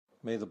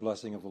May the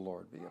blessing of the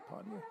Lord be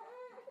upon you.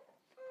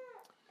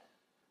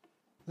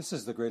 This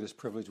is the greatest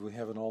privilege we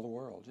have in all the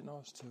world,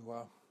 is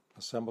to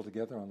assemble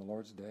together on the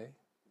Lord's Day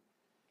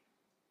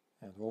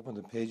and to open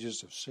the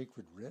pages of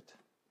sacred writ,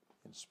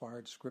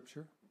 inspired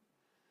Scripture,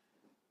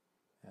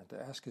 and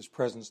to ask His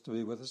presence to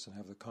be with us and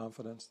have the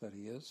confidence that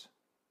He is.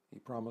 He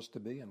promised to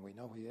be, and we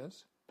know He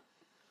is.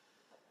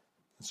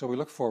 And so we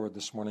look forward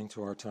this morning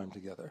to our time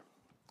together.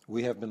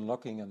 We have been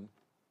looking in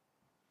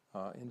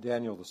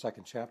Daniel, the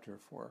second chapter,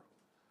 for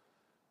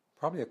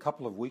probably a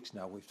couple of weeks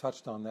now. We've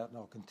touched on that, and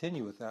I'll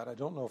continue with that. I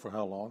don't know for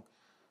how long,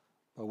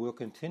 but we'll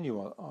continue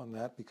on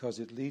that because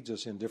it leads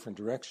us in different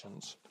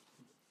directions.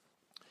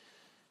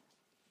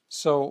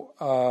 So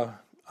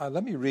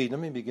let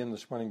me begin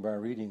this morning by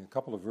reading a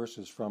couple of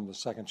verses from the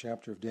second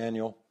chapter of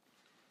Daniel,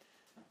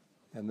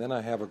 and then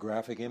I have a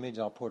graphic image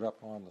I'll put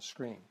up on the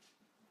screen.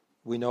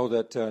 We know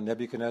that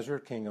Nebuchadnezzar,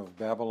 king of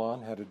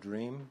Babylon, had a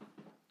dream.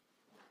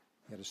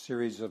 He had a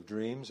series of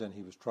dreams, and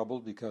he was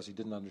troubled because he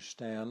didn't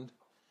understand,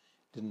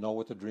 didn't know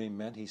what the dream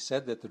meant. He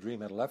said that the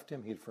dream had left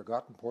him. He had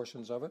forgotten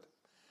portions of it.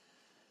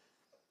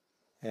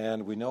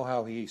 And we know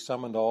how he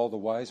summoned all the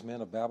wise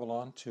men of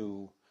Babylon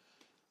to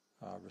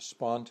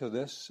respond to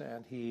this,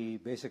 and he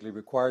basically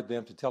required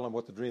them to tell him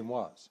what the dream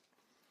was.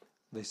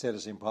 They said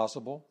it's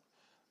impossible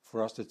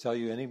for us to tell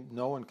you.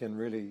 No one can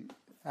really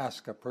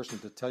ask a person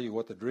to tell you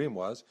what the dream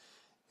was.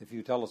 If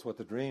you tell us what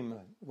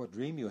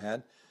dream you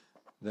had,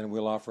 then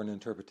we'll offer an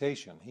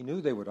interpretation. He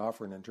knew they would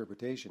offer an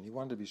interpretation. He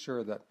wanted to be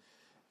sure that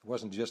it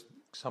wasn't just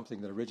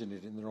something that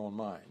originated in their own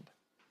mind.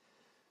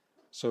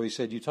 So he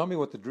said, you tell me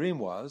what the dream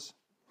was,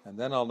 and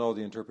then I'll know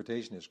the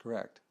interpretation is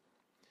correct.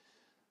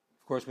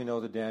 Of course, we know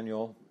that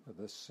Daniel,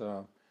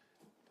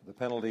 the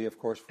penalty, of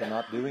course, for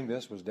not doing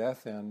this was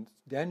death, and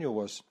Daniel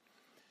was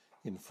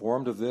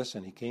informed of this,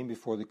 and he came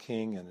before the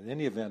king, and in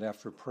any event,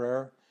 after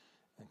prayer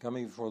and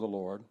coming before the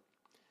Lord,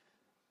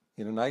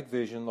 in a night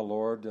vision, the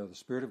Lord, the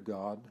Spirit of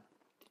God,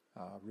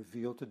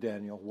 revealed to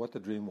Daniel what the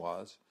dream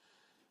was,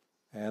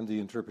 and the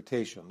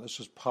interpretation. This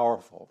is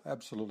powerful,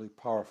 absolutely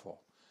powerful.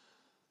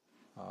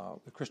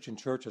 The Christian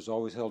church has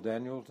always held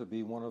Daniel to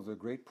be one of the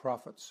great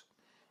prophets,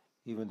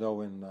 even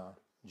though in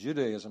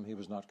Judaism he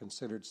was not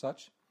considered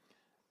such,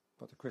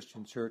 but the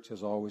Christian church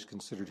has always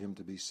considered him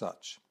to be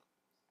such.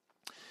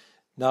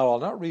 Now, I'll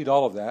not read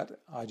all of that.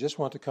 I just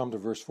want to come to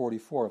verse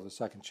 44 of the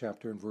second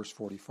chapter and verse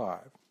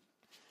 45.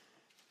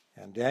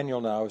 And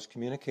Daniel now is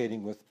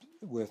communicating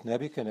with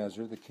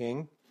Nebuchadnezzar, the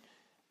king,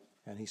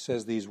 and he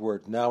says these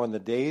words, now in the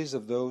days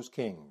of those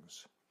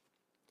kings.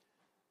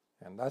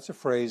 And that's a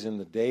phrase, in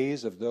the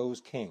days of those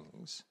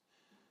kings,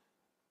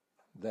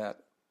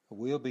 that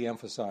we'll be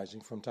emphasizing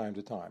from time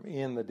to time.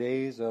 In the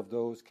days of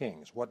those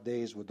kings. What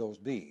days would those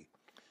be?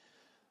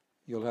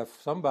 You'll have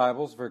some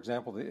Bibles, for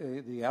example,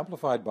 the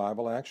Amplified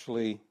Bible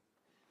actually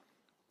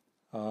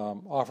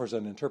offers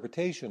an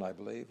interpretation, I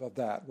believe, of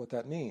that, what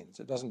that means.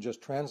 It doesn't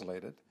just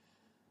translate it,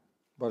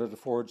 but it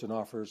affords and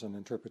offers an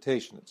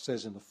interpretation. It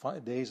says in the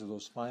days of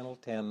those final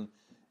 10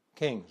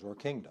 kings or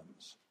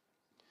kingdoms.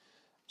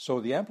 So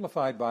the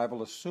Amplified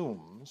Bible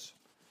assumes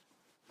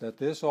that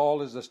this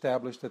all is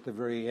established at the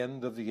very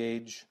end of the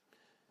age,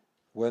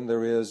 when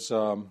there is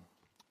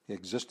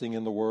existing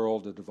in the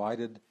world a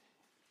divided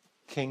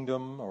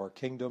kingdom or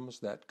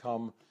kingdoms that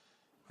come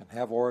and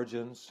have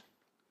origins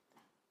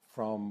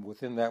from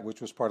within that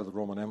which was part of the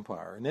Roman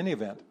Empire. In any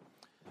event,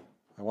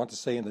 I want to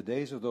say in the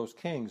days of those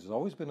kings has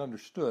always been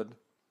understood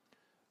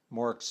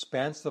more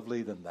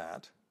expansively than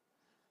that,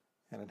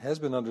 and it has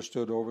been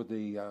understood over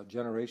the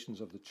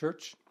generations of the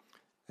church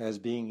as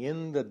being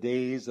in the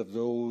days of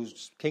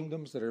those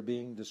kingdoms that are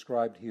being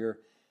described here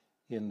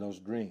in those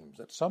dreams.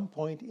 At some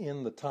point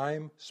in the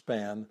time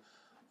span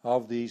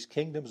of these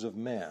kingdoms of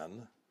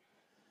man,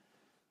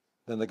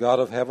 then the God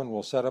of heaven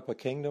will set up a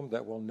kingdom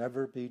that will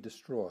never be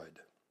destroyed.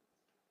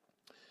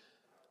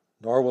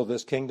 Nor will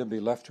this kingdom be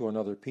left to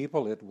another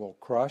people. It will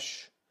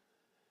crush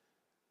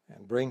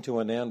and bring to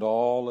an end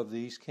all of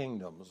these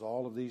kingdoms,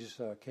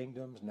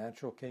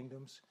 natural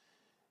kingdoms,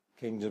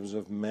 kingdoms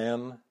of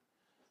men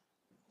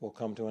will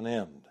come to an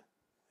end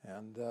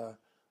and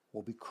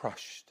will be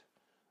crushed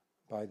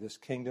by this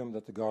kingdom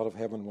that the God of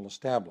heaven will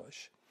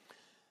establish.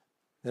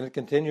 Then it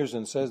continues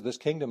and says, this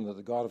kingdom that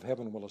the God of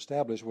heaven will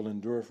establish will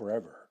endure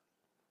forever.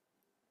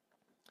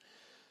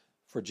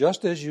 For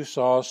just as you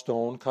saw a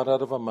stone cut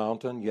out of a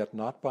mountain, yet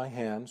not by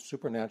hand,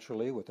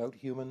 supernaturally, without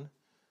human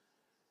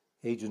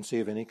agency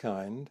of any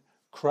kind,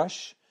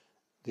 crush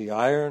the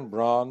iron,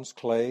 bronze,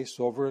 clay,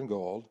 silver, and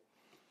gold,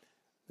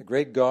 the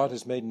great God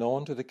has made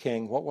known to the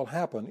king what will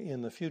happen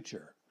in the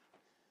future.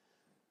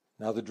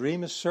 Now the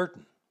dream is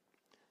certain,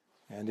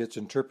 and its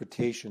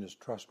interpretation is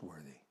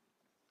trustworthy.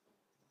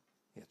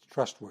 It's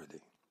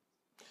trustworthy.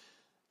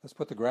 Let's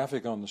put the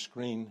graphic on the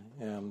screen,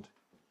 and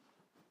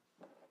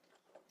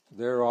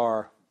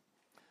I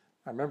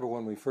remember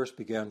when we first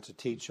began to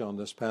teach on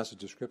this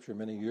passage of Scripture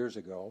many years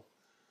ago,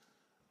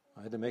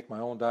 I had to make my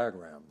own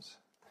diagrams.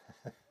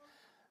 I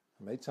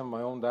made some of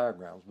my own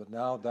diagrams, but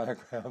now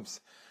diagrams,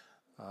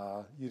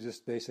 you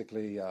just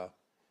basically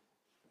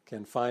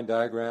can find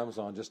diagrams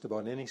on just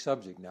about any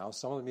subject now.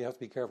 Some of them you have to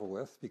be careful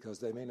with because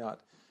they may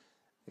not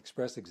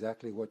express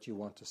exactly what you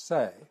want to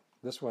say.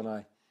 This one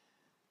I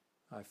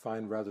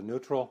find rather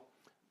neutral.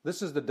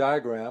 This is the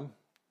diagram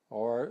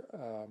or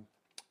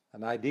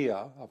an idea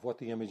of what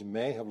the image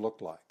may have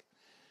looked like.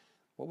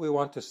 What we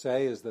want to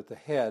say is that the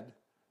head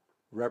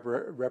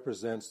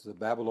represents the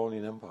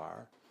Babylonian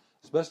Empire,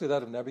 especially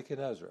that of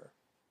Nebuchadnezzar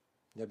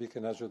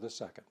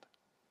II.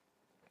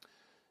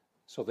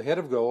 So the head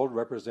of gold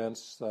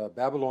represents the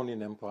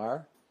Babylonian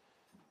Empire.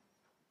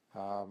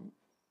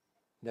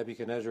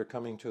 Nebuchadnezzar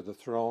coming to the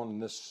throne in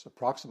this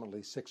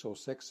approximately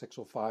 606,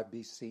 605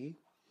 BC.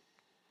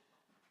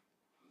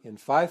 In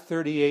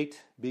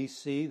 538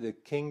 BC, the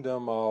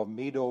kingdom of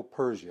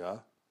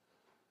Medo-Persia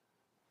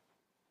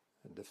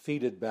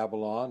defeated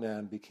Babylon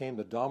and became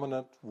the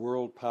dominant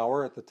world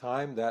power at the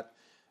time. That,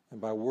 and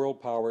by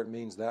world power it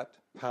means that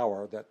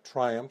power that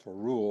triumphed or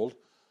ruled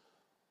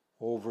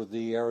over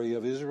the area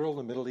of Israel,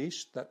 the Middle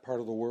East, that part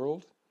of the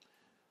world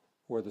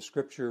where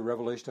the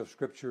revelation of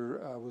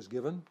Scripture was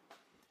given.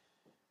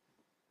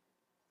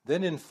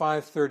 Then in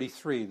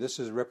 533, this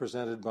is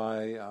represented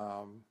by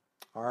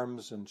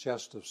arms and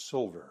chest of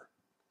silver.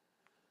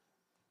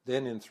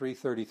 Then in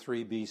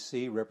 333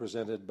 BC,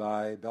 represented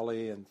by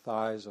belly and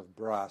thighs of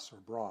brass or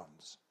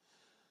bronze,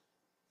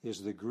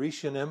 is the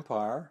Grecian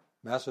Empire,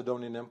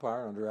 Macedonian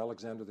Empire under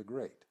Alexander the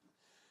Great.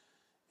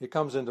 It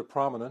comes into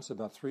prominence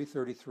about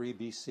 333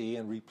 BC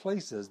and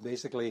replaces,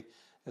 basically,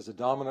 as a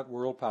dominant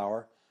world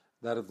power,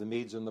 that of the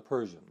Medes and the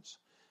Persians,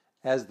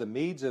 as the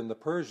Medes and the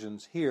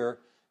Persians here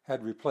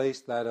had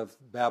replaced that of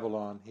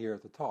Babylon here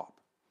at the top.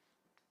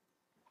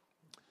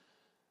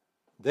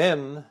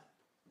 Then,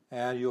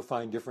 and you'll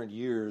find different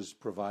years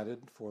provided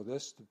for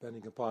this,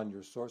 depending upon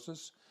your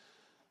sources.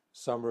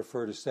 Some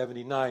refer to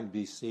 79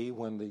 BC,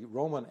 when the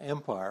Roman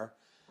Empire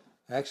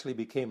actually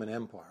became an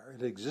empire.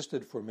 It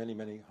existed for many,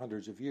 many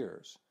hundreds of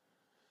years.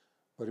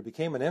 But it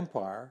became an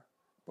empire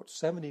about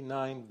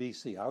 79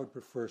 BC. I would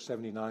prefer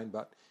 79,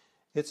 but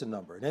it's a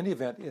number. In any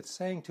event, it's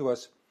saying to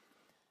us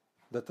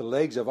that the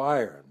legs of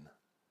iron,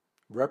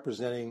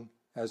 representing,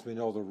 as we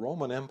know, the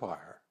Roman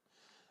Empire,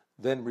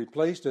 then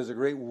replaced as a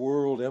great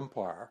world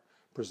empire,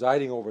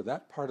 presiding over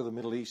that part of the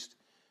Middle East,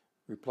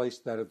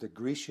 replaced that of the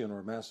Grecian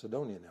or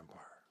Macedonian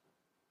Empire.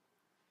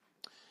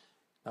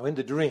 Now in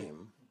the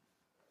dream,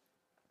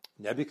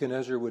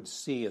 Nebuchadnezzar would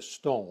see a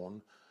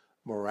stone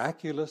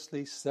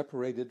miraculously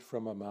separated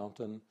from a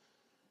mountain,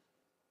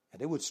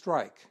 and it would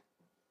strike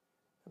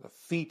the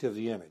feet of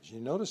the image.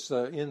 You notice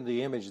in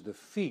the image the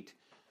feet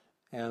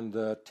and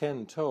the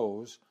 10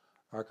 toes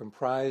are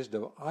comprised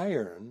of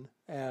iron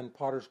and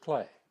potter's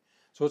clay.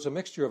 So it's a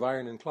mixture of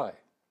iron and clay.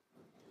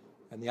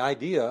 And the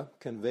idea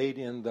conveyed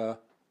in the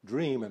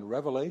dream and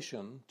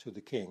revelation to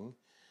the king,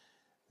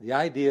 the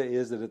idea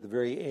is that at the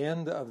very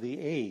end of the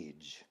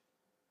age,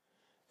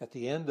 at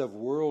the end of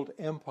world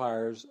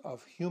empires,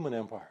 of human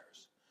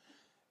empires,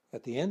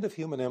 at the end of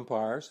human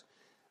empires,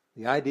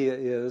 the idea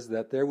is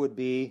that there would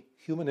be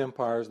human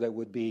empires that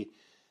would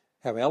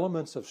have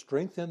elements of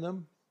strength in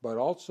them, but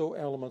also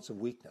elements of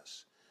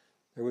weakness.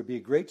 There would be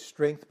great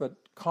strength, but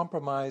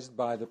compromised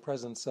by the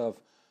presence of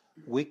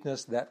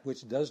weakness, that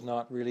which does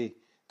not really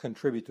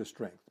contribute to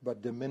strength,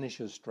 but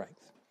diminishes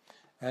strength.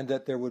 And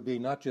that there would be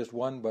not just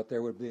one, but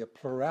there would be a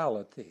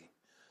plurality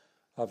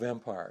of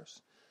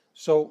empires.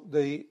 So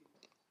the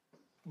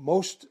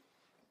most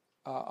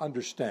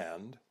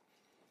understand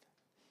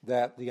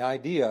that the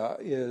idea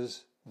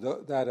is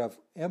that of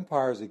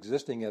empires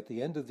existing at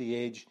the end of the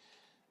age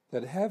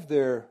that have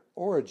their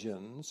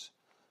origins,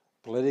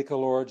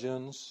 political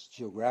origins,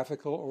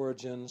 geographical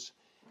origins,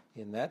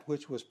 in that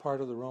which was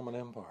part of the Roman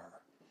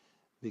Empire,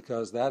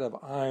 because that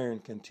of iron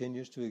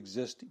continues to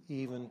exist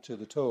even to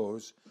the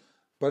toes,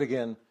 but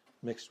again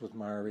mixed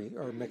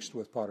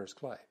with potter's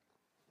clay.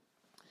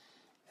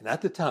 And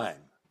at the time,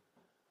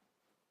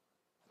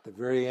 at the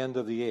very end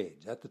of the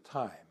age, at the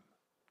time,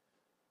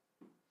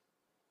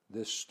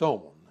 this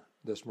stone,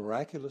 this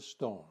miraculous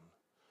stone,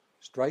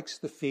 strikes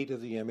the feet of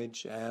the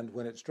image, and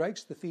when it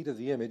strikes the feet of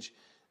the image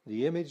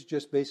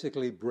just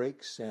basically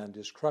breaks and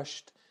is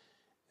crushed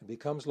and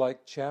becomes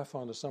like chaff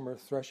on a summer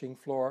threshing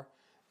floor,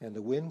 and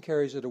the wind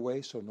carries it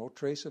away, so no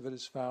trace of it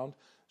is found.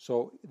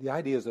 So the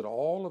idea is that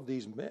all of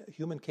these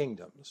human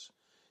kingdoms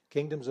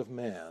of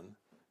man,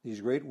 these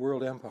great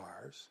world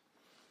empires,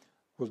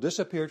 will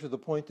disappear to the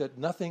point that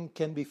nothing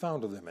can be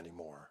found of them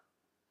anymore.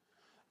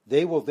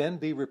 They will then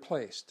be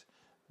replaced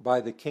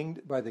by the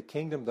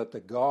kingdom that the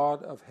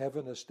God of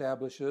heaven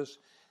establishes,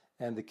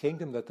 and the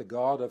kingdom that the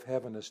God of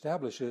heaven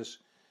establishes,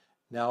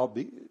 now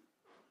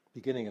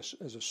beginning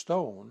as a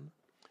stone,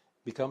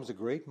 becomes a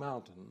great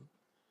mountain,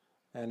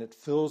 and it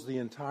fills the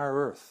entire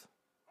earth.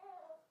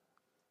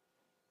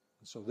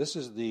 And so this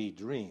is the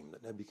dream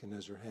that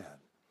Nebuchadnezzar had.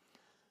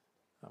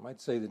 I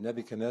might say that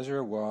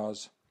Nebuchadnezzar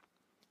was,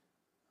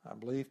 I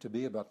believe, to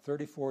be about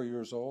 35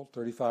 years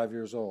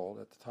old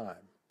at the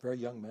time. Very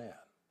young man.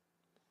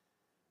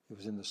 He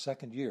was in the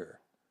second year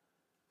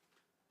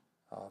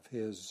of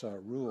his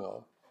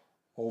rule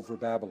over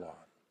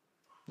Babylon.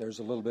 There's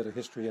a little bit of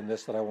history in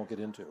this that I won't get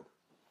into.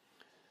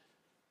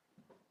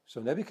 So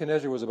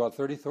Nebuchadnezzar was about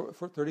 34,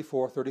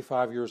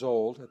 35 years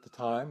old at the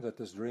time that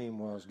this dream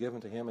was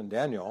given to him, and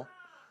Daniel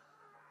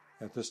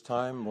at this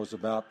time was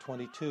about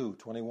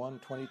 21,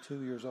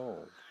 22 years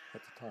old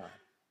at the time.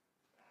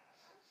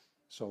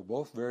 So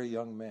both very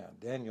young men.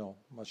 Daniel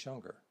much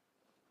younger.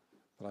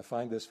 But I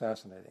find this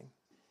fascinating.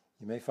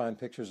 You may find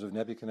pictures of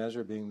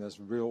Nebuchadnezzar being this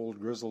real old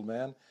grizzled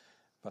man,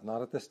 but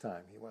not at this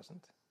time. He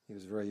wasn't. He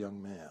was a very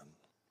young man.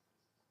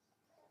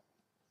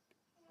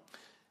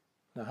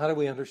 Now, how do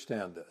we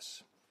understand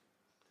this?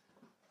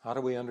 How do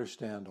we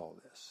understand all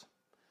this?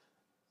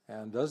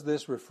 And does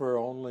this refer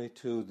only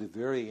to the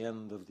very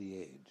end of the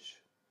age?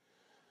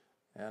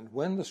 And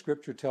when the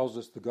Scripture tells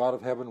us the God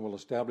of heaven will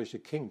establish a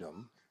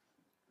kingdom,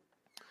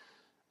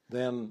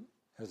 then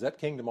has that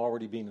kingdom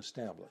already been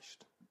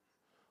established?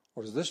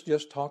 Or does this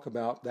just talk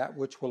about that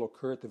which will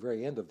occur at the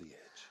very end of the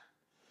age?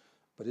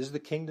 But is the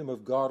kingdom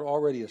of God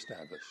already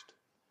established?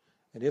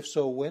 And if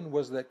so, when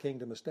was that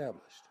kingdom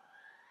established?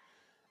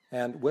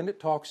 And when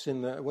it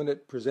when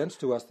it presents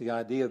to us the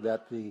idea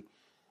that the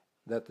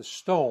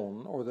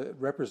stone,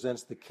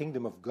 represents the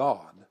kingdom of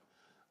God,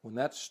 when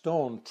that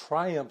stone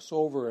triumphs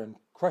over and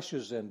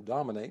crushes and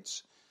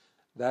dominates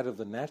that of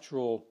the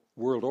natural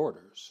world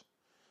orders,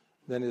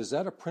 then is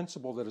that a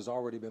principle that has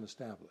already been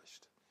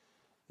established?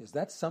 Is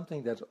that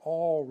something that's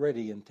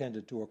already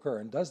intended to occur?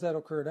 And does that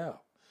occur now?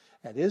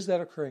 And is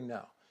that occurring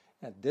now?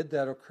 And did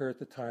that occur at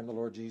the time the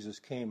Lord Jesus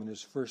came in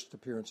his first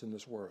appearance in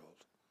this world?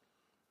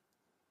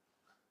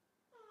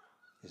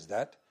 Is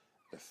that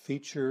the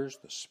features,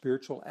 the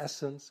spiritual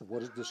essence of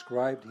what is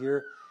described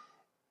here?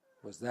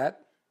 Was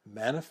that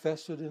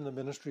manifested in the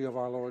ministry of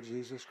our Lord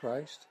Jesus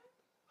Christ?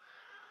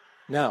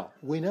 Now,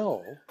 we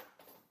know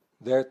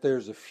that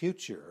there's a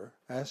future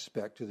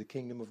aspect to the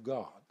kingdom of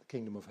God, the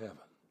kingdom of heaven.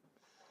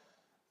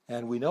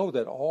 And we know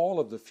that all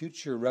of the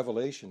future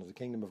revelation of the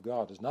kingdom of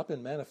God has not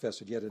been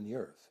manifested yet in the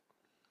earth.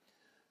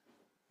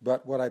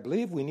 But what I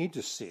believe we need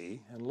to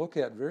see and look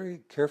at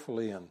very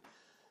carefully and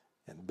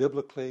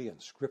biblically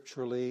and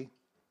scripturally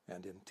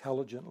and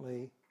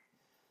intelligently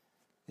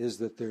is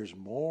that there's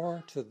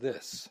more to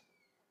this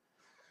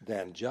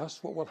than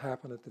just what will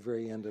happen at the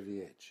very end of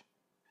the age.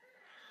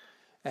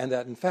 And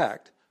that, in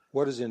fact,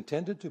 what is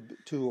intended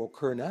to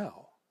occur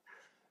now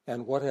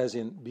and what has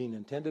been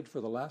intended for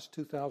the last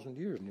 2,000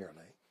 years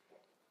nearly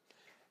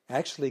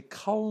actually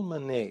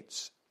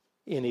culminates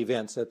in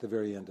events at the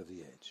very end of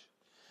the age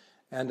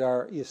and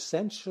are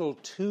essential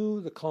to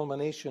the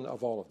culmination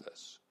of all of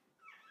this.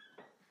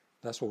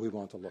 That's what we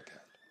want to look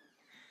at.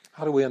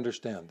 How do we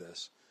understand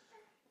this?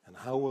 And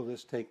how will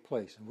this take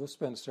place? And we'll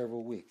spend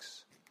several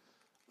weeks,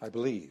 I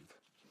believe,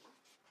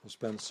 we'll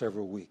spend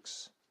several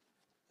weeks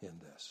in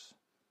this.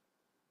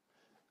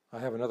 I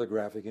have another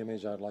graphic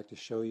image I'd like to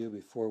show you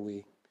before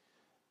we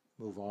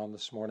move on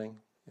this morning.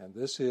 And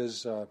this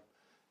is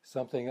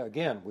something,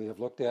 again, we have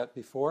looked at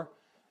before.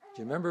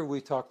 Do you remember we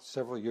talked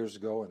several years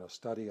ago in a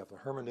study of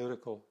a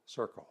hermeneutical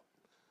circle?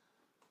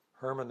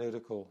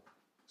 Hermeneutical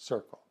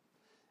circle.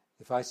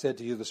 If I said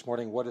to you this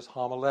morning, what is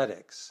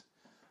homiletics?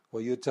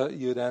 Well,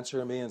 you'd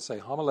answer me and say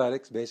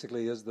homiletics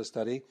basically is the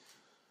study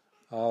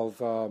of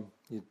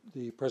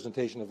the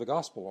presentation of the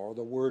gospel or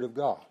the word of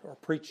God or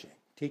preaching,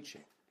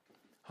 teaching.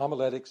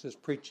 Homiletics is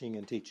preaching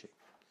and teaching.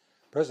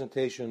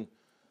 Presentation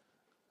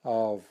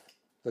of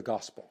the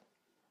gospel.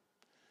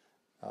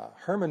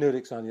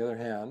 Hermeneutics, on the other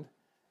hand,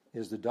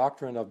 is the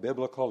doctrine of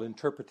biblical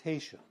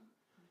interpretation.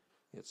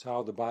 It's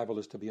how the Bible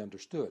is to be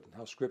understood and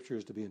how Scripture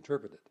is to be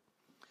interpreted.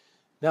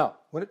 Now,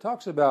 when it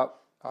talks about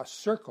a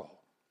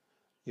circle,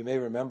 you may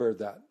remember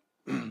that,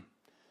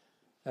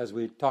 as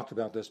we talked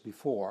about this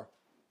before,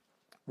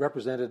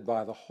 represented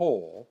by the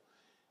whole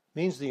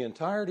means the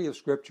entirety of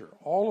Scripture,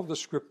 all of the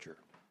Scripture,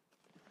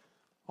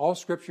 all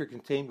Scripture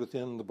contained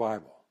within the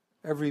Bible,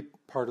 every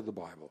part of the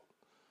Bible,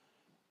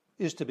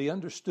 is to be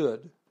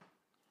understood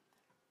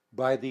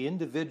by the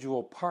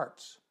individual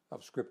parts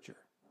of Scripture.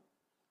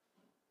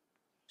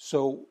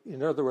 So,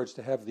 in other words,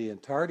 to have the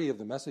entirety of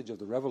the message of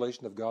the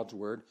revelation of God's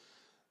Word,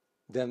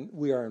 then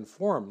we are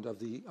informed of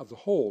the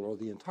whole or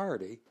the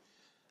entirety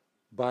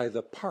by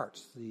the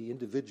parts, the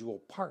individual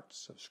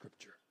parts of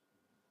Scripture.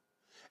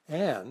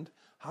 And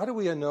how do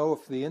we know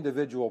if the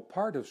individual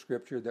part of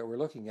Scripture that we're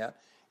looking at,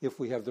 if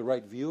we have the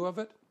right view of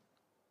it?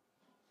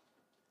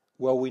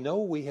 Well, we know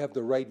we have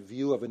the right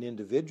view of an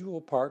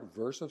individual part,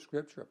 verse of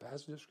Scripture, a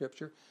passage of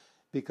Scripture,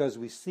 because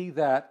we see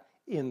that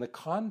in the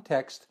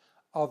context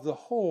of the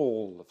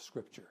whole of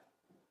Scripture.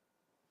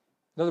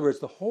 In other words,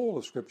 the whole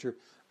of Scripture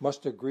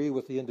must agree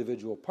with the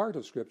individual part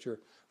of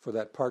Scripture for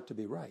that part to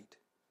be right.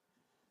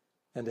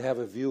 And to have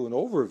a view, an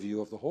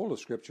overview of the whole of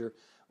Scripture,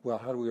 well,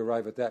 how do we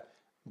arrive at that?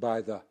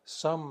 By the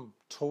sum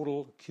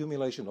total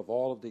accumulation of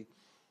all of the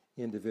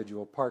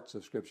individual parts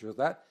of Scripture.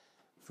 That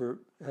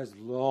has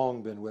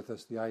long been with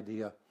us, the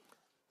idea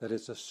that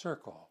it's a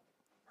circle.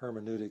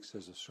 Hermeneutics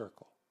is a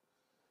circle.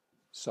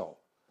 So,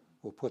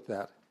 we'll put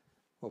that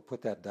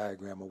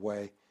diagram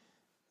away,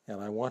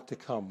 and I want to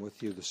come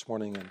with you this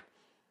morning and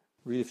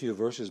read a few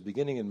verses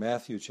beginning in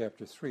Matthew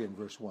chapter 3 and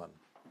verse 1.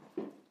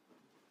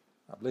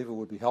 I believe it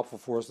would be helpful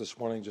for us this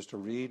morning just to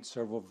read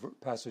several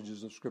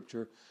passages of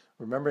Scripture,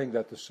 remembering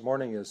that this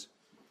morning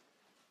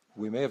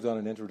we may have done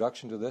an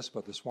introduction to this,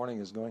 but this morning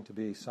is going to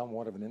be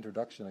somewhat of an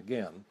introduction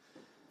again.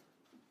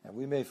 And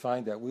we may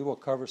find that we will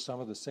cover some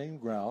of the same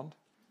ground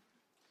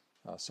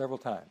several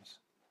times.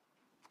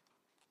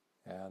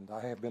 And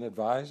I have been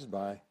advised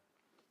by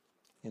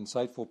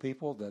insightful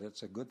people that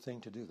it's a good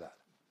thing to do that.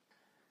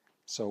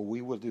 So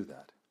we will do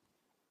that.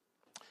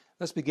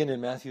 Let's begin in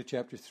Matthew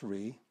chapter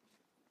 3.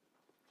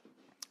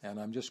 And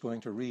I'm just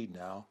going to read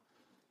now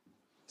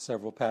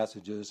several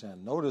passages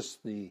and notice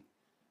the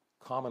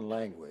common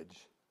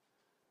language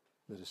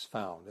that is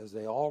found as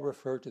they all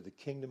refer to the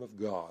kingdom of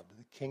God,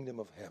 the kingdom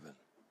of heaven.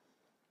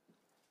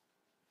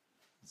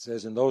 It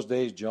says, in those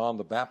days John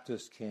the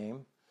Baptist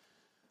came,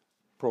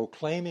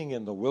 proclaiming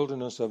in the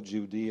wilderness of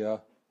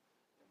Judea,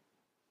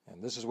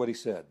 and this is what he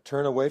said,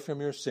 turn away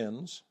from your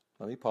sins.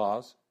 Let me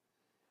pause.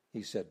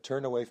 He said,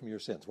 turn away from your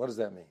sins. What does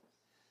that mean?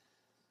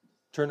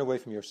 Turn away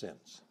from your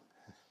sins.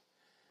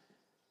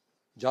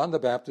 John the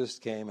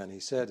Baptist came and he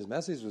said, his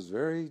message was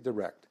very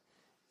direct.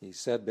 He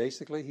said,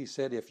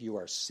 if you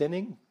are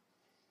sinning,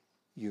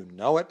 you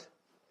know it.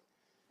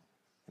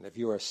 And if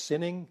you are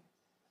sinning,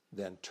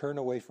 then turn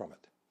away from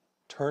it.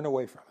 Turn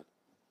away from it.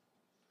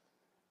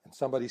 And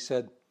somebody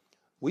said,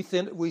 we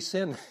sin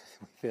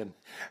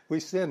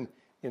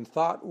in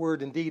thought,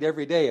 word, and deed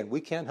every day, and we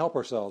can't help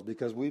ourselves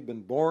because we've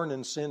been born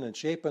in sin and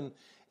shapen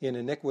in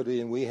iniquity,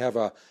 and we have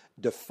a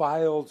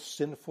defiled,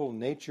 sinful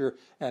nature,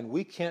 and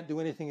we can't do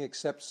anything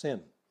except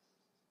sin.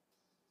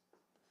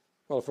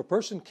 Well, if a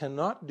person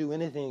cannot do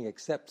anything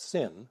except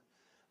sin,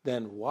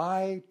 then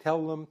why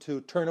tell them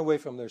to turn away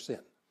from their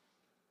sin?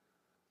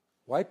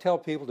 Why tell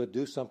people to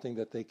do something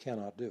that they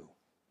cannot do?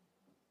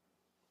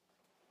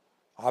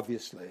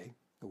 Obviously,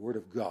 the Word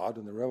of God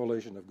and the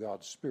revelation of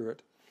God's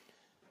Spirit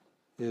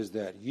is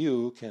that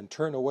you can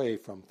turn away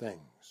from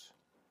things.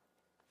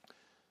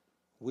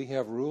 We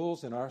have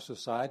rules in our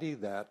society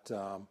that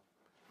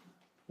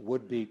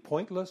would be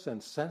pointless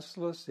and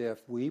senseless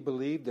if we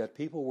believed that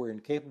people were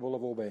incapable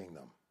of obeying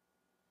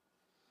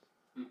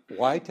them.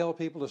 Why tell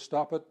people to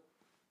stop at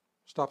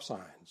stop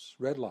signs,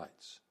 red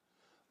lights?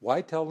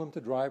 Why tell them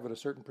to drive at a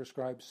certain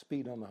prescribed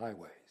speed on the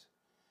highways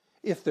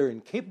if they're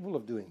incapable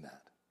of doing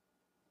that?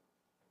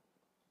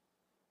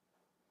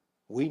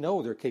 We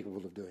know they're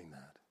capable of doing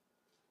that.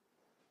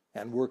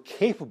 And we're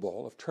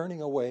capable of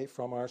turning away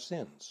from our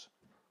sins.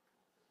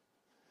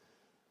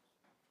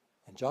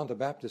 And John the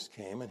Baptist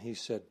came and he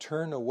said,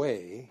 turn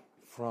away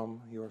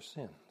from your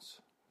sins.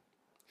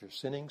 If you're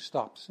sinning,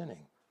 stop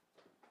sinning.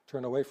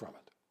 Turn away from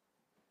it.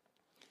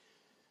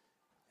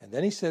 And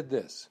then he said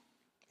this.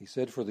 He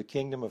said, for the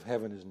kingdom of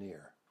heaven is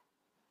near.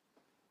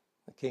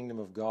 The kingdom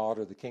of God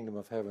or the kingdom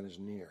of heaven is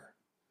near.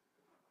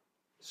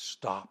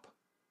 Stop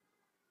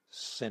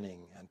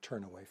sinning and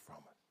turn away from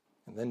it.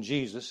 And then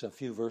Jesus, a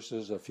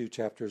few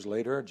chapters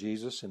later,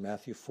 Jesus in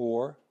Matthew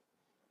 4,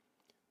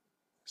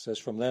 says,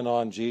 from then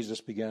on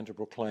Jesus began to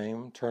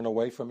proclaim, turn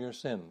away from your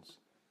sins.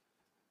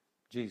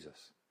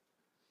 Jesus.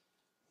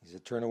 He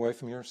said, turn away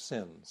from your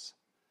sins.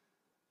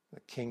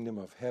 The kingdom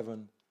of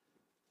heaven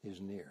is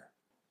near.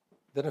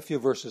 Then a few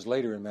verses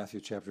later in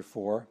Matthew chapter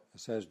 4, it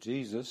says,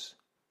 Jesus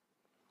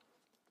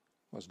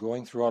was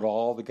going throughout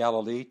all the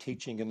Galilee,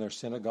 teaching in their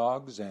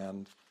synagogues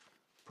and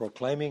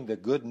proclaiming the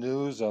good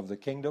news of the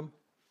kingdom.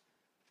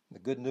 The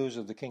good news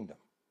of the kingdom.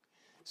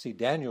 See,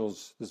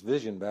 this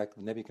vision back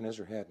that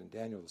Nebuchadnezzar had in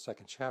Daniel, the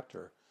 2nd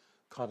chapter,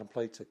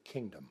 contemplates a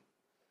kingdom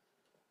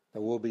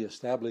that will be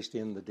established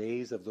in the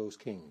days of those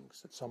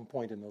kings, at some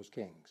point in those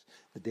kings.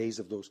 The days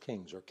of those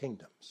kings or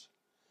kingdoms.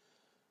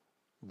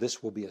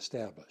 This will be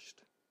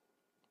established.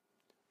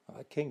 Now,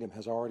 that kingdom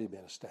has already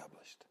been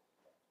established.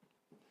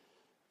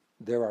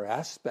 There are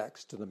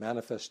aspects to the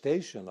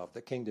manifestation of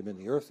the kingdom in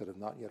the earth that have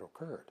not yet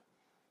occurred,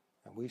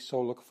 and we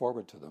so look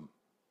forward to them.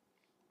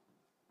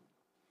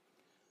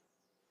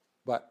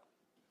 But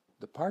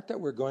the part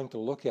that we're going to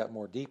look at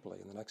more deeply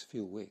in the next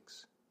few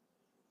weeks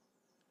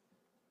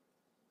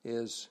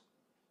is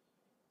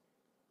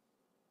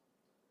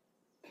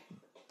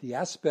the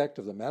aspect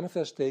of the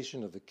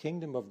manifestation of the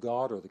kingdom of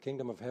God or the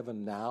kingdom of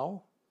heaven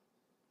now,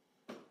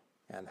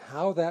 and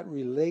how that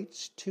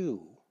relates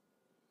to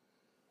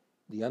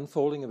the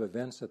unfolding of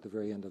events at the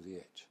very end of the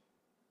age.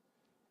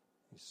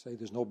 You say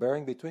there's no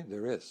bearing between?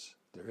 There is.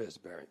 There is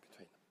bearing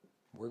between them.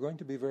 We're going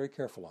to be very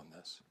careful on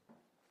this.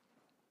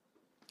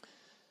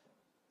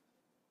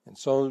 And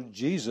so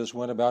Jesus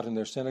went about in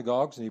their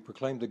synagogues and he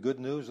proclaimed the good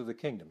news of the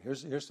kingdom.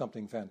 Here's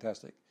something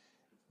fantastic.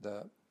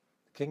 The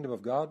kingdom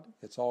of God,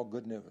 it's all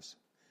good news.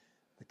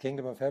 The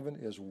kingdom of heaven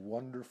is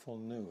wonderful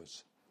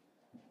news.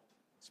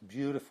 It's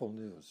beautiful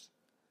news.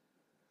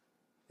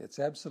 It's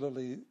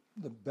absolutely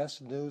the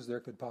best news there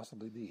could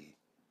possibly be.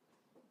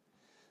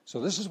 So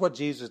this is what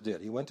Jesus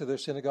did. He went to their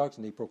synagogues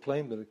and he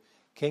proclaimed the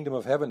kingdom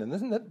of heaven. And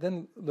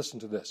then listen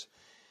to this.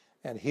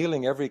 And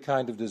healing every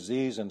kind of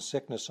disease and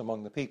sickness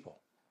among the people.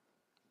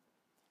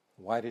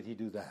 Why did he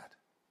do that?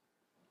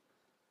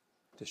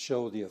 to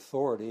show the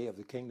authority of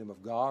the kingdom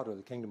of God or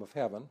the kingdom of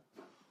heaven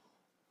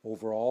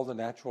over all the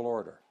natural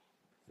order.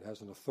 It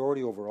has an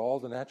authority over all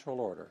the natural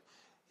order.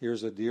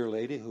 Here's a dear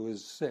lady who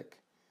is sick.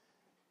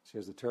 She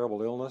has a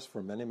terrible illness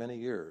for many, many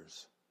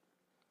years.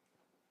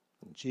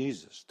 And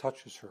Jesus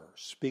touches her,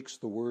 speaks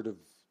the word of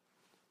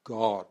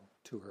God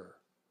to her,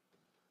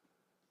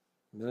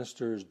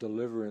 ministers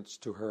deliverance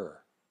to her,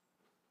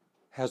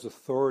 has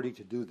authority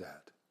to do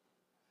that.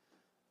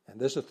 And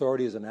this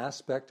authority is an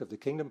aspect of the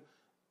kingdom.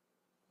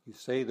 You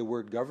say the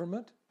word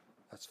government,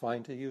 that's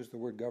fine to use the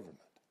word government.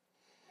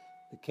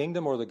 The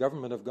kingdom or the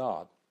government of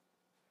God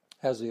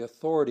has the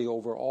authority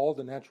over all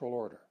the natural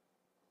order.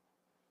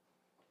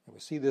 And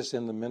we see this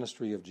in the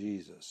ministry of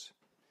Jesus.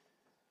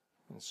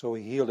 And so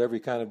he healed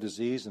every kind of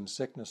disease and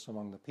sickness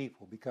among the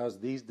people, because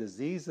these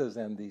diseases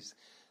and these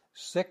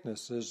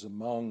sicknesses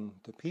among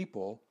the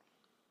people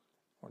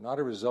were not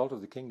a result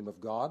of the kingdom of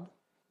God.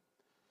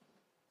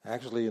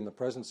 Actually, in the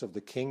presence of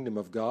the kingdom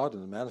of God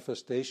and the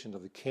manifestation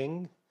of the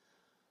king,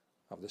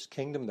 of this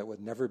kingdom that would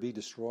never be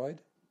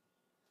destroyed,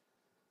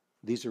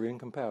 these are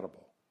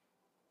incompatible.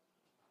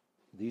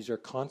 These are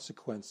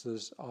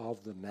consequences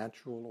of the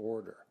natural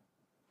order.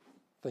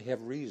 They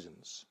have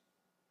reasons.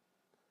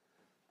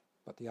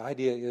 But the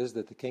idea is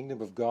that the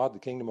kingdom of God, the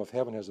kingdom of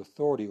heaven, has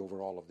authority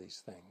over all of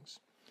these things.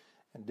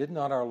 And did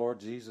not our Lord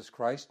Jesus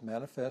Christ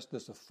manifest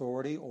this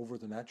authority over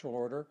the natural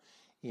order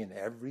in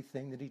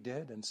everything that he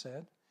did and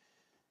said?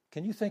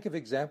 Can you think of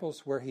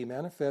examples where he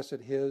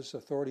manifested his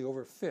authority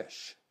over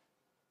fish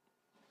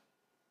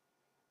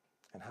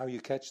and how you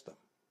catch them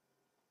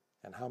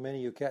and how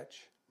many you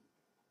catch?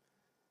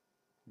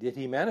 Did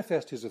he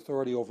manifest his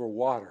authority over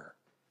water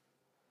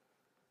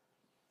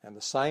and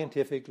the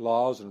scientific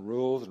laws and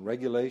rules and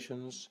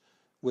regulations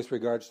with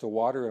regards to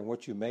water and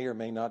what you may or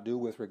may not do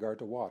with regard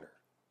to water?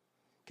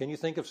 Can you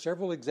think of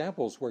several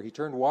examples where he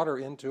turned water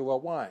into a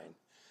wine,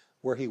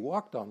 where he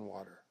walked on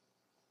water?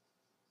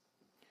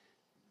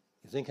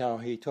 You think how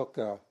he took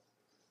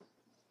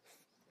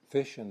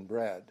fish and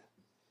bread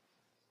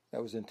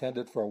that was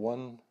intended for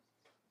one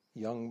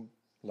young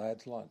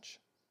lad's lunch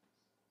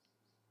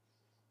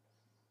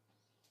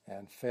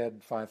and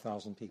fed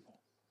 5,000 people.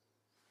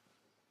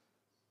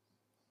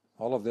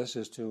 All of this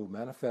is to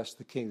manifest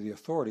the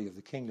authority of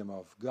the kingdom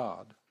of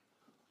God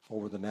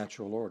over the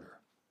natural order.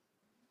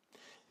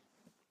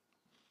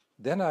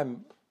 Then I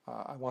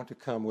want to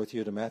come with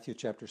you to Matthew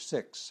chapter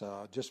 6,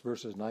 just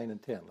verses 9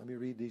 and 10. Let me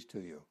read these to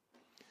you.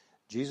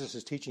 Jesus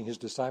is teaching his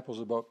disciples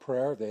about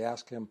prayer. They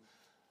ask him,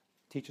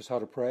 teach us how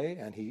to pray,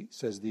 and he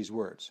says these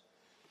words.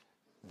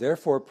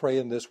 Therefore pray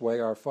in this way,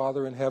 Our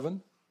Father in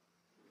heaven,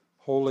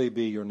 holy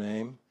be your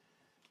name,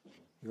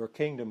 your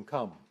kingdom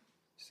come.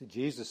 See,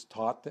 Jesus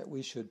taught that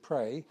we should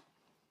pray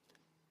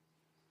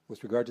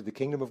with regard to the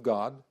kingdom of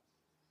God,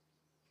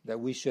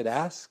 that we should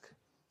ask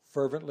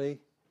fervently,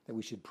 that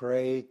we should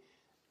pray,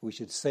 we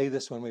should say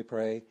this when we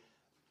pray,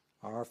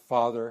 Our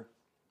Father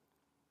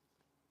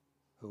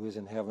who is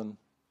in heaven,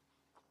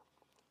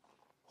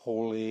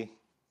 holy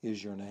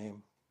is your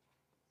name.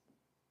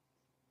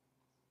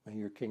 May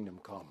your kingdom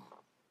come.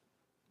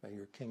 May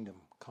your kingdom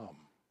come.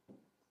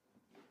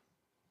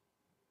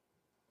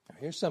 Now,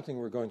 here's something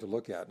we're going to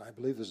look at, and I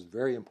believe this is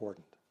very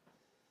important.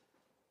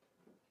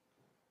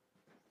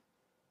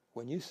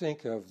 When you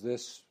think of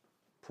this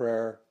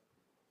prayer,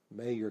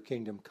 may your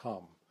kingdom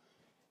come,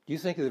 do you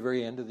think of the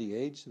very end of the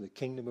age, the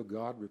kingdom of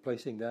God,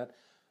 replacing that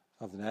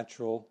of the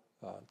natural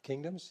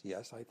kingdoms?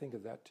 Yes, I think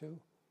of that too.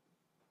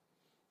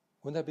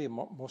 Wouldn't that be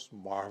most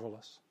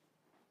marvelous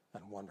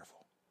and wonderful?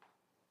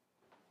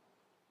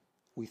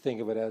 We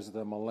think of it as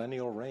the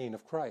millennial reign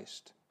of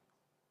Christ,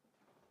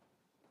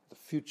 the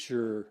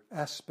future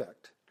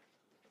aspect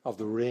of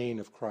the reign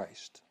of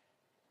Christ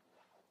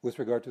with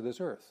regard to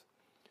this earth.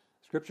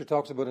 Scripture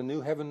talks about a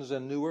new heavens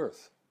and new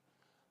earth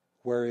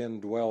wherein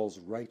dwells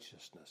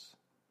righteousness.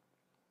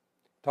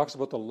 It talks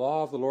about the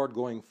law of the Lord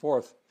going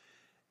forth,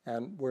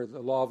 and where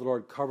the law of the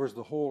Lord covers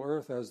the whole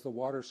earth as the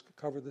waters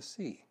cover the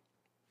sea.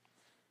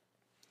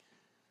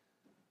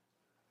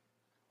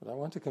 But I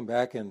want to come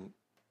back and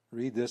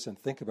read this and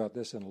think about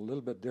this in a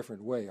little bit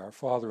different way. Our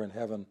Father in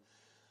heaven,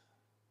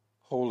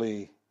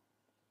 holy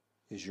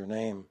is your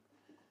name,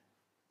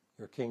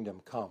 your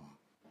kingdom come.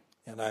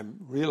 And I'm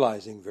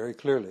realizing very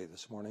clearly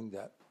this morning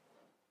that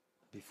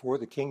before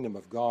the kingdom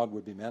of God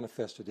would be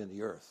manifested in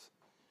the earth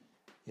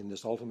in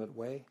this ultimate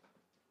way,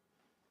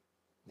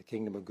 the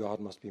kingdom of God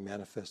must be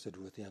manifested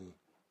within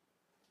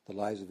the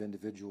lives of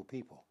individual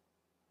people.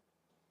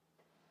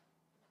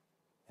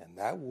 And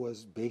that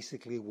was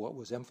basically what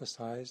was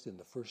emphasized in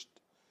the first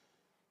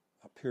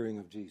appearing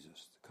of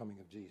Jesus, the coming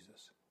of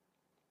Jesus.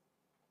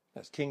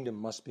 His kingdom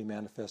must be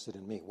manifested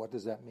in me. What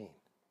does that mean?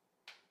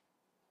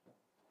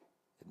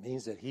 It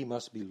means that he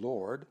must be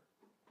Lord.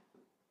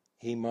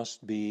 He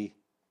must be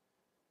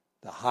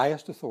the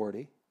highest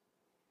authority.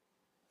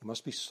 He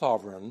must be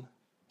sovereign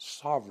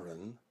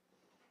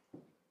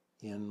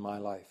in my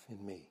life,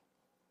 in me.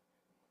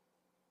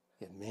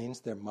 It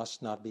means there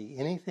must not be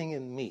anything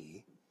in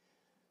me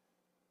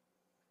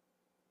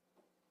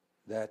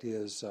that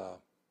is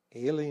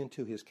alien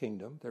to his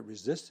kingdom, that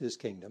resists his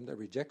kingdom, that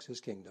rejects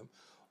his kingdom,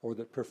 or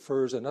that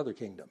prefers another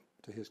kingdom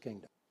to his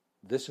kingdom.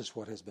 This is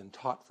what has been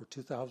taught for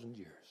 2,000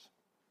 years.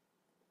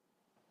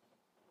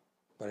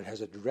 But it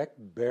has a direct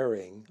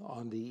bearing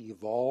on the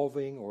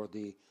evolving or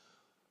the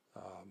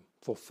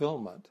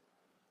fulfillment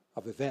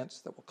of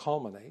events that will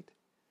culminate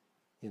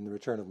in the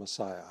return of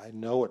Messiah. I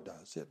know it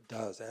does. It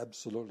does.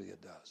 Absolutely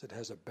it does. It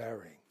has a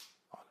bearing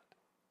on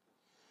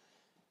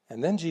it.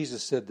 And then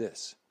Jesus said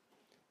this,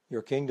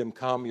 your kingdom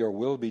come, your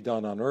will be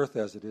done on earth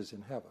as it is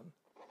in heaven.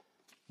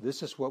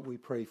 This is what we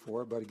pray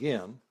for, but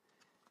again,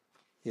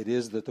 it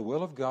is that the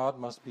will of God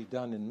must be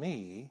done in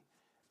me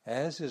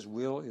as his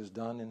will is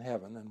done in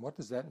heaven. And what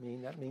does that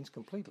mean? That means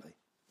completely.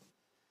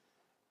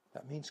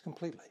 That means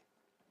completely.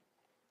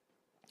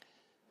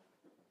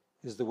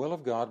 Is the will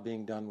of God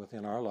being done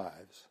within our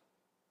lives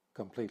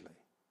completely?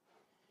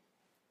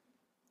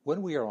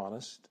 When we are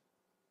honest,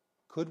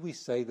 could we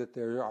say that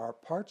there are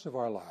parts of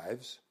our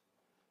lives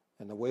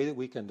and the way that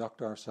we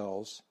conduct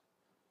ourselves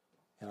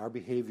and our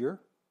behavior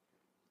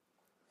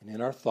and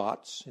in our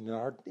thoughts and in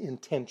our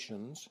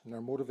intentions and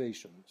our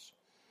motivations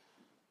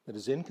that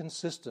is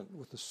inconsistent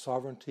with the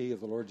sovereignty of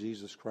the Lord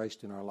Jesus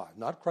Christ in our life?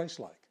 Not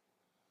Christ-like,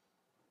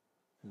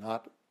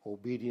 not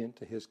obedient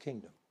to his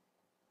kingdom.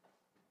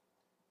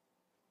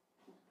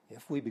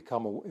 If we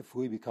become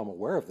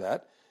aware of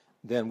that,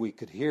 then we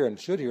could hear and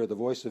should hear the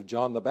voice of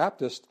John the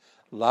Baptist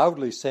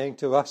loudly saying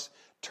to us,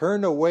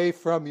 turn away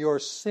from your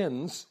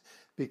sins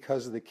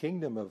because the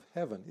kingdom of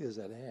heaven is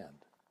at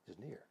hand, is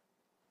near.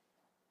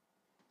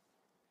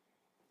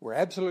 We're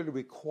absolutely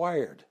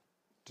required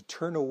to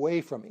turn away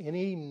from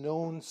any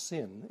known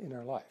sin in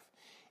our life.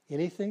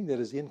 Anything that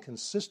is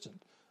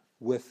inconsistent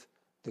with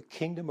the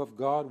kingdom of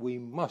God, we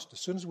must, as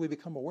soon as we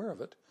become aware of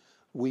it,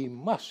 we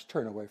must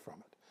turn away from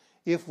it.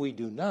 If we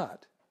do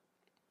not,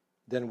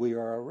 then we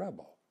are a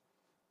rebel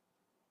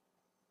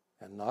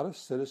and not a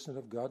citizen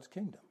of God's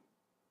kingdom.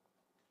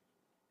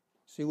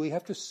 See, we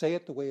have to say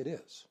it the way it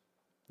is.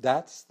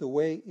 That's the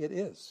way it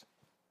is.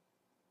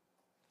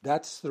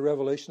 That's the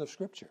revelation of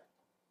Scripture.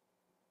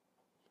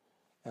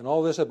 And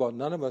all this about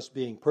none of us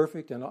being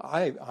perfect, and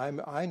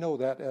I know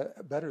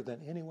that better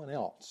than anyone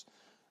else,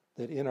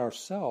 that in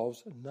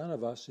ourselves, none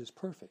of us is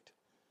perfect.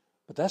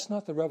 But that's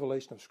not the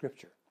revelation of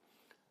Scripture.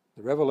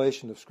 The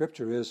revelation of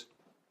Scripture is,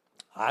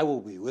 I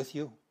will be with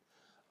you.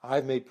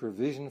 I've made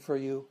provision for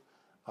you.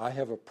 I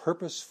have a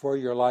purpose for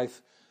your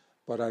life,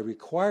 but I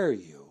require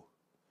you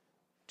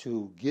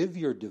to give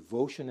your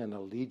devotion and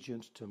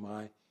allegiance to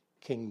my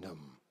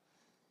kingdom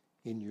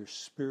in your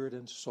spirit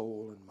and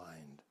soul and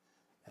mind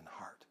and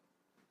heart.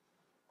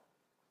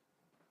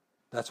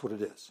 That's what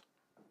it is.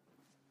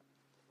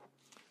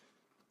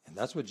 And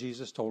that's what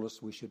Jesus told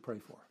us we should pray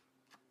for.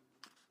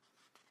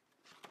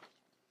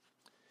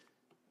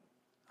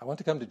 I want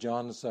to come to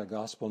John's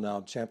Gospel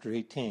now, chapter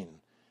 18.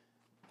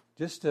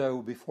 Just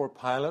before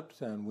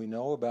Pilate, and we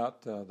know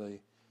about the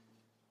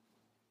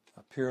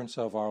appearance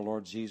of our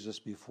Lord Jesus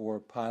before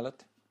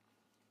Pilate.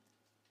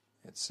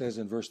 It says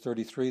in verse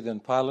 33, then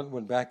Pilate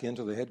went back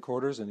into the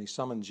headquarters, and he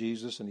summoned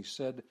Jesus, and he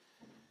said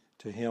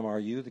to him, are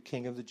you the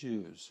king of the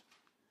Jews?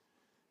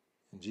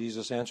 And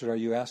Jesus answered, are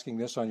you asking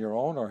this on your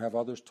own, or have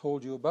others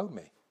told you about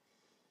me?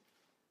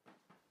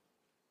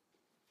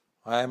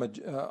 I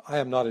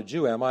am not a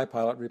Jew, am I?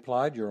 Pilate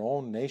replied, your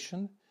own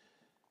nation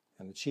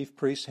and the chief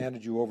priests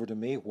handed you over to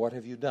me. What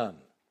have you done?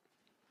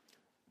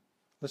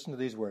 Listen to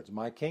these words.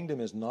 My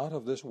kingdom is not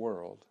of this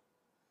world,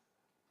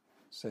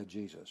 said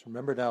Jesus.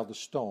 Remember now the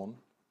stone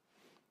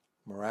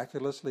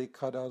miraculously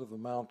cut out of the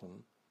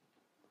mountain,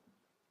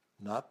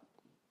 not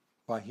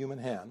by human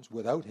hands,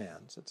 without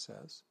hands, it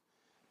says,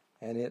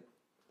 and it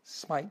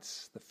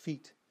smites the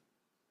feet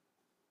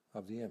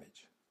of the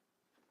image.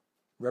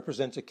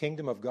 Represents a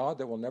kingdom of God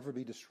that will never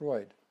be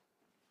destroyed.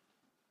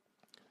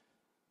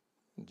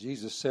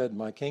 Jesus said,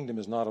 my kingdom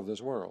is not of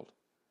this world.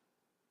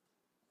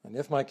 And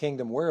if my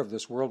kingdom were of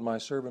this world, my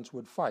servants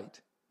would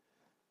fight,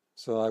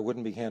 so I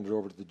wouldn't be handed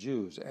over to the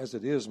Jews. As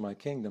it is, my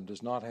kingdom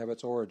does not have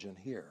its origin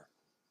here.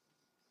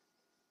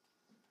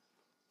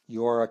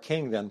 You are a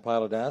king, then,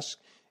 Pilate asked.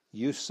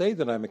 You say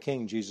that I'm a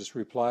king, Jesus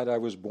replied. I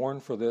was born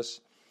for this,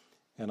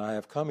 and I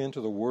have come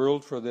into the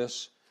world for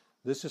this.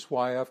 This is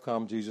why I've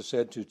come, Jesus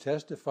said, to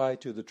testify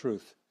to the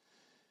truth.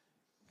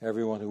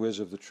 Everyone who is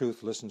of the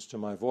truth listens to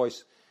my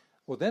voice.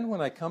 Well, then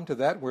when I come to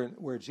that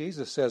where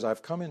Jesus says,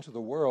 I've come into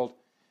the world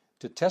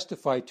to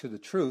testify to the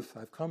truth,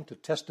 I've come to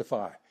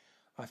testify.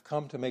 I've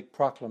come to make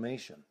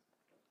proclamation.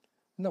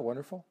 Isn't that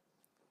wonderful?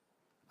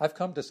 I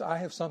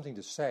have something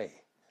to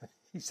say,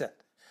 he said.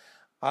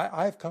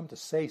 I've come to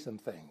say some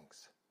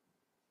things.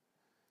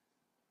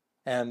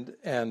 And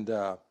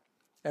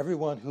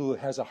everyone who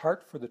has a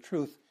heart for the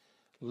truth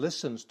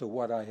listens to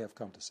what I have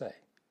come to say.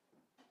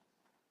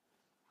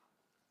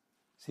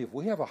 See, if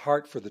we have a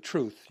heart for the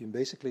truth, you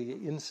basically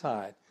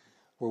inside,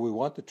 where we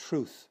want the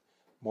truth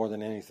more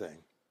than anything,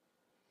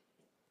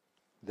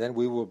 then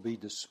we will be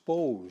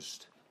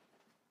disposed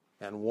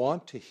and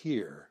want to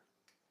hear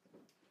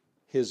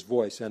his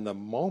voice. And the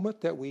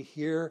moment that we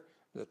hear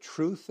the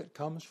truth that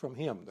comes from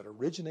him, that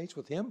originates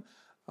with him,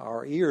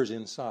 our ears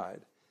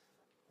inside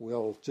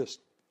will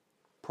just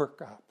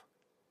perk up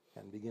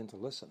and begin to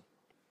listen.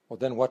 Well,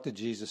 then what did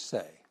Jesus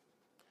say?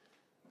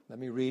 Let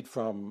me read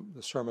from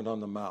the Sermon on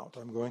the Mount.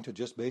 I'm going to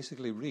just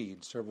basically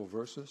read several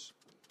verses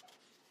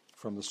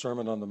from the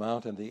Sermon on the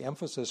Mount, and the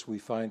emphasis we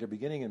find are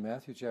beginning in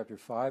Matthew chapter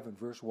 5 and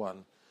verse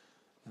 1.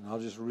 And I'll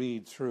just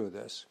read through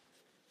this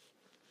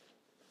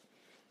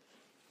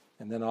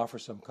and then offer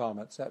some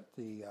comments at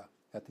the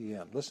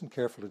end. Listen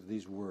carefully to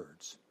these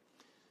words.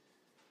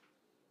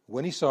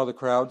 When he saw the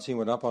crowds, he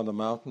went up on the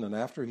mountain, and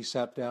after he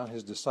sat down,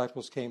 his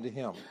disciples came to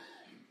him.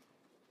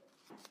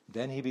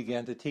 Then he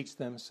began to teach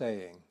them,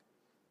 saying,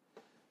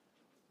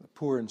 "The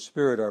poor in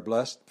spirit are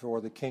blessed, for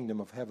the kingdom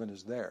of heaven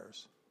is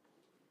theirs."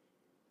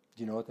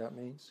 Do you know what that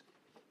means?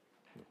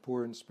 The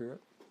poor in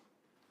spirit.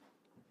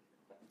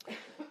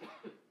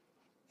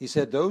 He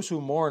said, "Those who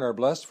mourn are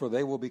blessed, for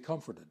they will be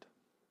comforted.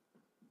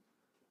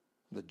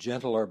 The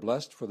gentle are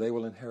blessed, for they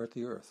will inherit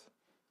the earth.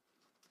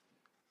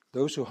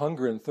 Those who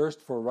hunger and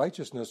thirst for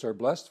righteousness are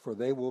blessed, for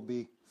they will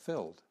be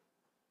filled.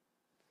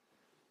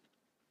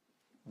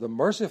 The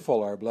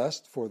merciful are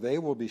blessed, for they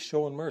will be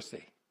shown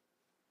mercy.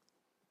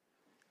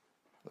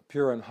 The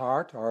pure in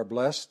heart are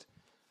blessed,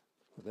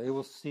 for they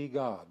will see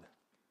God."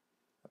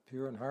 The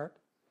pure in heart,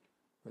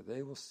 for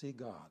they will see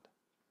God.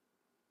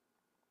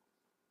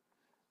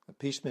 The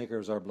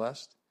peacemakers are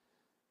blessed,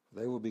 for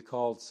they will be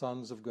called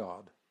sons of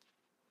God.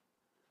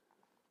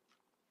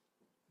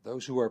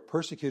 Those who are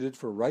persecuted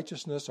for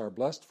righteousness are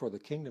blessed, for the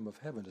kingdom of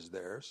heaven is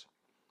theirs.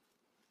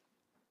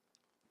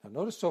 Now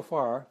notice so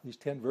far, these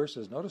 10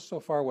 verses, notice so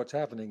far what's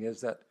happening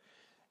is that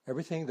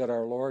everything that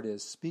our Lord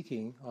is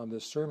speaking on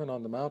this Sermon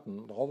on the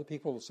Mountain, all the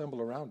people assemble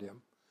around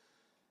him,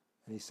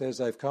 and he says,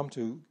 "I've come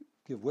to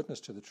give witness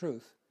to the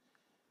truth."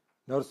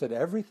 Notice that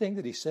everything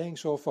that he's saying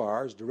so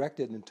far is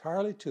directed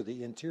entirely to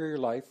the interior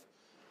life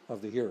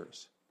of the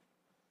hearers.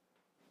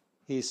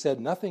 He's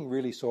said nothing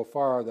really so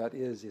far that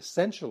is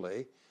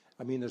essentially,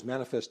 there's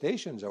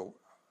manifestations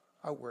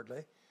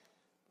outwardly,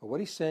 but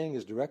what he's saying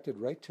is directed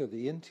right to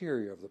the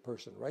interior of the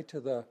person, right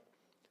to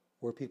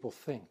where people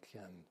think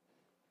and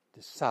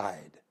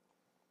decide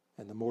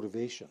and the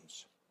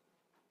motivations.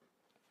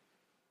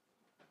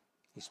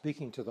 He's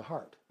speaking to the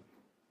heart.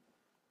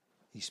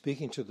 He's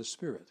speaking to the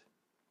spirit.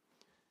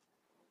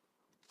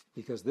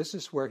 Because this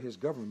is where his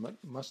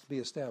government must be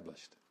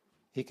established.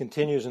 He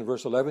continues in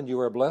verse 11, "You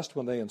are blessed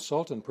when they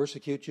insult and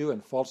persecute you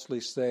and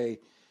falsely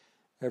say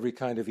every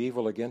kind of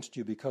evil against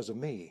you because of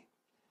me.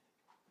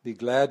 Be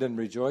glad and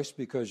rejoice,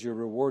 because your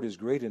reward is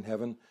great in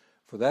heaven,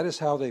 for that is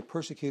how they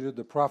persecuted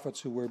the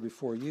prophets who were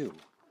before you.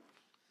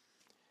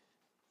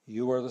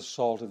 You are the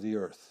salt of the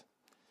earth.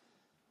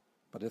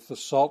 But if the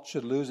salt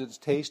should lose its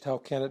taste, how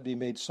can it be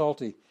made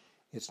salty?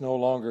 It's no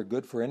longer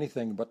good for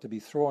anything but to be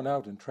thrown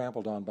out and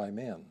trampled on by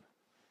men.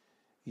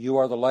 You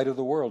are the light of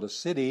the world. A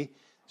city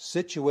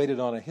situated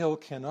on a hill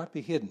cannot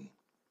be hidden.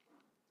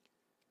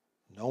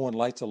 No one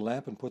lights a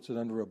lamp and puts it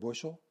under a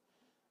bushel,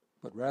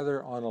 but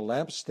rather on a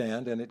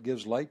lampstand, and it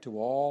gives light to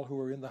all who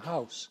are in the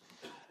house.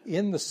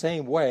 In the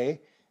same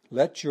way,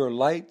 let your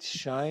light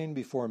shine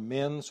before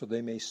men, so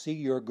they may see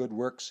your good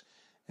works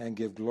and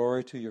give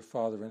glory to your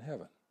Father in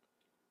heaven."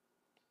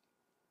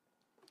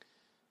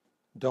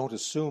 Don't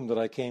assume that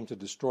I came to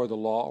destroy the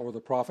law or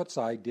the prophets.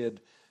 I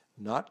did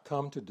not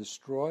come to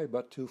destroy,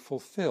 but to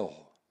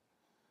fulfill.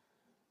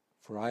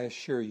 For I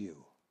assure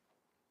you,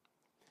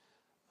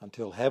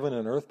 until heaven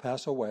and earth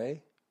pass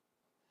away,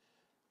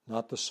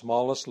 not the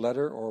smallest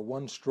letter or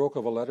one stroke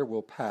of a letter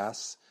will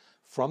pass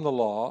from the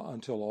law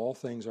until all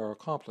things are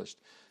accomplished.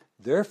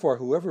 Therefore,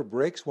 whoever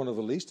breaks one of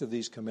the least of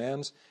these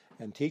commands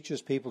and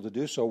teaches people to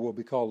do so will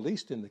be called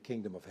least in the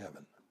kingdom of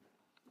heaven.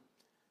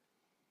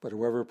 But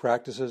whoever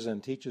practices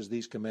and teaches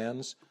these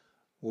commands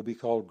will be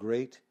called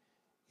great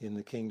in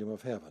the kingdom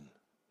of heaven.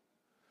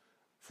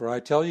 For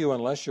I tell you,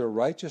 unless your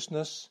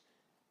righteousness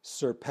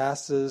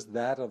surpasses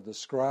that of the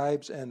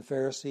scribes and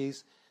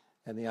Pharisees,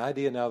 and the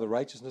idea now, the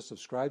righteousness of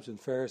scribes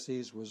and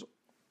Pharisees was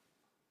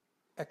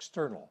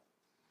external.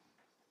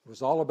 It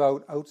was all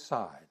about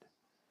outside.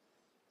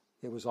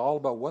 It was all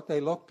about what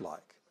they looked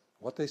like,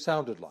 what they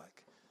sounded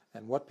like,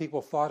 and what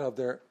people thought of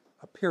their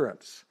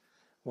appearance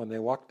when they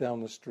walked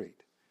down the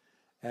street,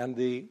 and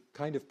the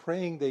kind of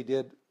praying they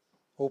did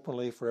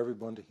openly for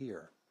everyone to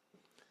hear.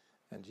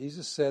 And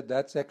Jesus said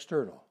that's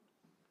external.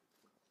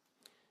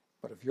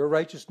 But if your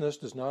righteousness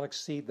does not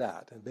exceed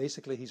that, and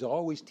basically he's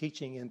always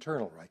teaching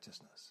internal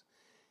righteousness.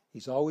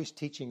 He's always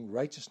teaching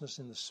righteousness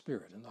in the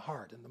spirit, in the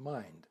heart, in the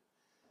mind.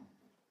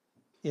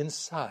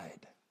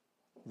 Inside.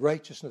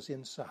 Righteousness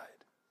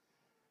inside.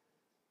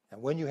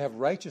 And when you have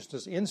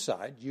righteousness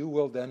inside, you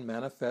will then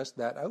manifest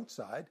that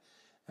outside,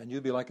 and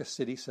you'll be like a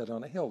city set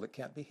on a hill that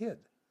can't be hid.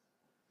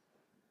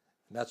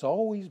 And that's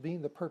always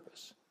been the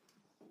purpose.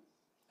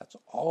 That's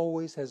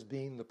always has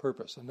been the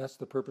purpose, and that's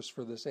the purpose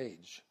for this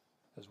age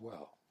as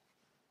well.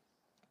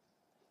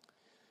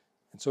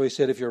 And so he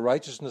said, if your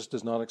righteousness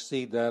does not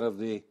exceed that of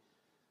the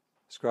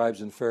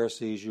scribes and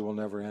Pharisees, you will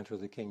never enter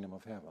the kingdom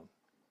of heaven.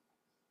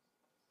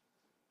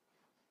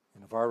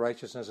 And if our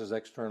righteousness is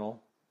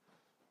external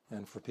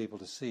and for people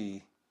to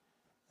see,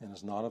 and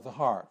is not of the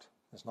heart,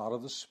 it's not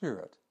of the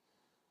Spirit,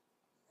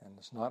 and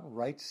it's not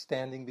right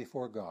standing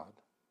before God,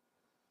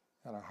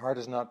 and our heart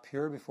is not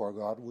pure before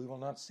God, we will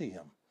not see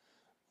him.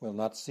 We'll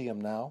not see him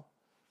now,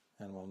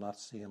 and we'll not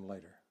see him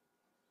later.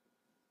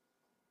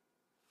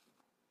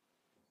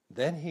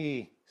 Then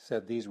he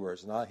said these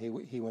words. Now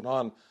he went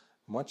on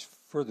much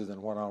further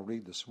than what I'll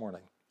read this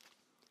morning.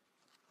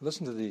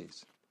 Listen to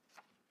these.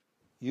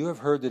 You have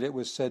heard that it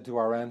was said to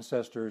our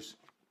ancestors,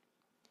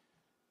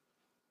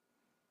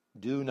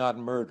 do not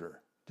murder,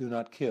 do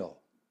not kill.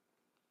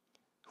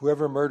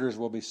 Whoever murders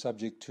will be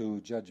subject to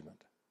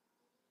judgment.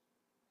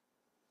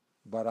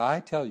 But I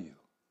tell you,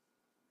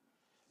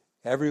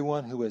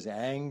 everyone who is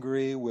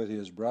angry with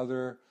his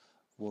brother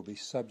will be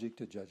subject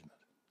to judgment.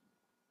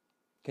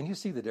 Can you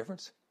see the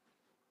difference?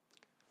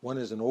 One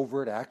is an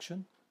overt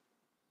action.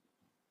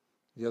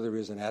 The other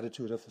is an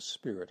attitude of the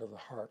spirit, of the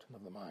heart, and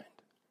of the mind.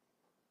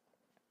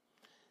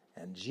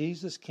 And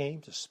Jesus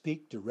came to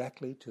speak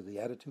directly to the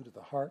attitude of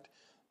the heart,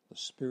 the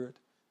spirit,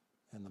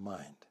 and the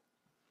mind.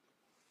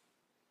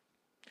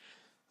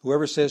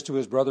 Whoever says to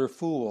his brother,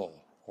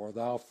 fool, or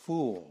thou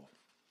fool,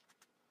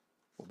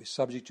 will be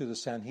subject to the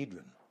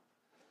Sanhedrin.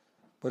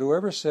 But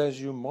whoever says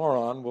you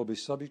moron will be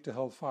subject to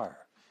hellfire.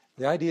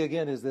 The idea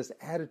again is this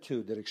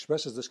attitude that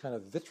expresses this kind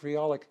of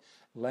vitriolic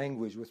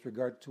language with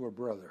regard to a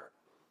brother.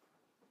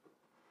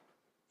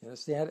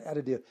 It's the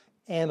attitude of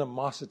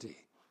animosity,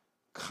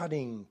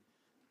 cutting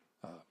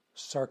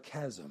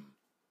sarcasm,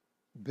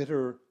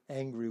 bitter,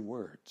 angry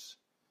words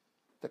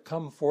that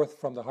come forth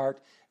from the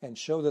heart and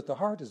show that the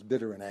heart is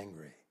bitter and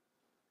angry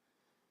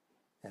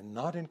and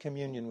not in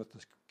communion with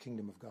the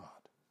kingdom of God,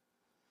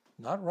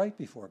 not right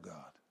before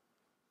God.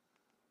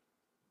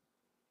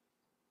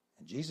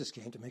 And Jesus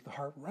came to make the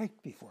heart right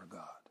before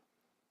God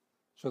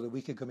so that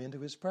we could come into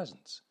his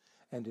presence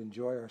and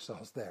enjoy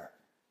ourselves there.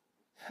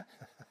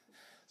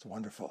 It's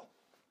wonderful.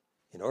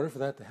 In order for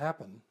that to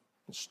happen,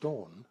 the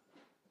stone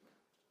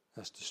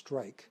has to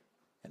strike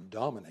and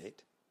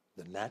dominate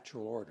the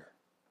natural order.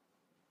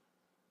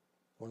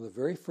 One of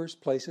the very first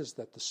places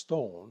that the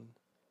stone,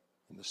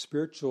 in the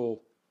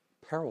spiritual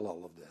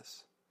parallel of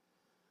this,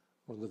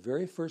 one of the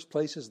very first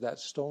places that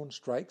stone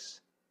smites,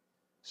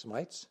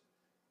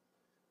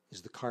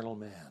 is the carnal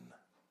man,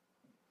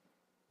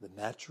 the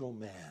natural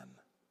man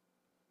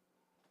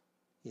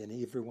in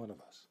every one of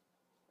us.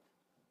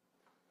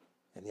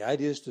 And the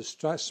idea is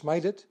to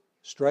smite it,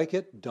 strike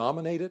it,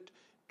 dominate it,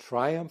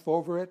 triumph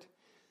over it.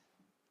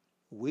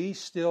 We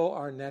still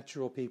are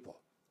natural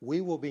people.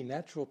 We will be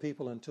natural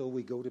people until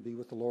we go to be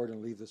with the Lord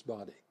and leave this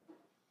body.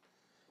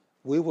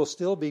 We will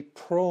still be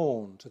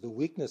prone to the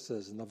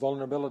weaknesses and the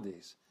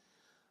vulnerabilities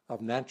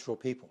of natural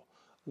people.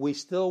 We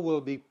still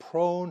will be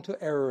prone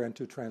to error and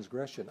to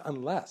transgression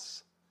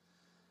unless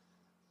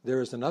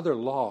there is another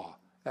law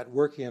at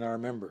work in our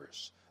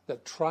members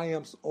that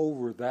triumphs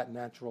over that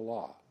natural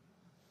law.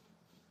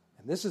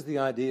 And this is the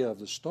idea of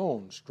the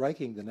stone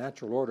striking the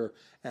natural order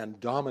and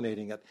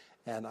dominating it.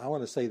 And I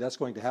want to say that's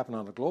going to happen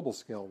on a global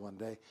scale one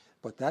day,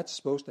 but that's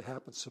supposed to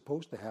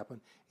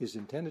happen, is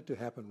intended to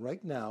happen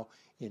right now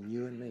in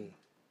you and me.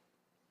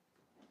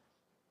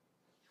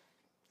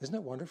 Isn't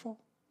it wonderful?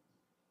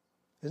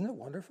 Isn't it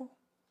wonderful?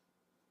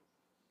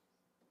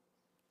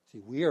 See,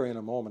 we are in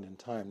a moment in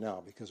time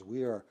now because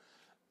we are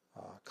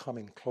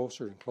coming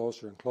closer and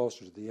closer and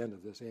closer to the end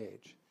of this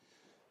age.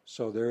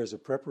 So there is a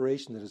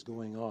preparation that is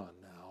going on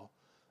now,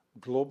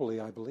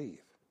 globally, I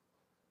believe,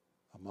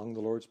 among the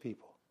Lord's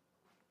people.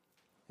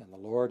 And the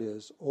Lord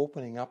is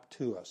opening up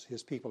to us,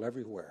 his people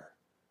everywhere.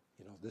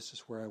 This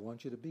is where I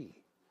want you to be.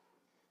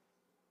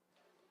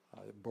 I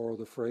borrow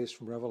the phrase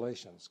from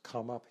Revelations,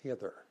 come up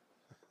hither.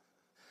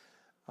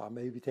 I'll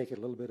maybe take it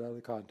a little bit out of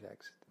the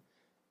context.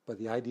 But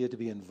the idea to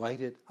be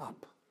invited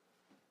up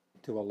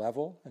to a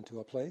level and to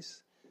a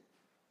place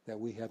that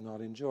we have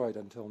not enjoyed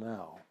until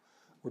now.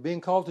 We're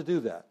being called to do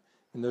that,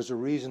 and there's a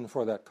reason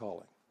for that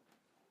calling.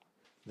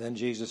 Then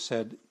Jesus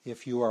said,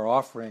 if you are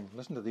offering,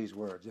 listen to these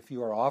words, if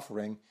you are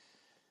offering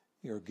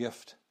your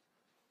gift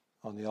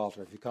on the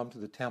altar, if you come to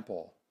the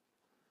temple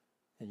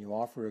and you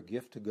offer a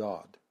gift to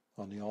God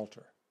on the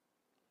altar,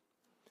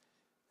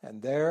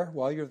 and there,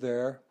 while you're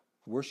there,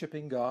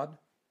 worshiping God,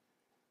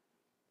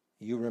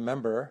 you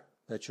remember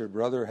that your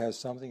brother has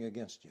something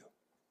against you,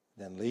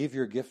 then leave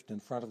your gift in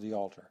front of the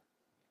altar.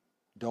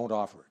 Don't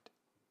offer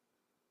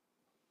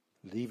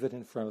it. Leave it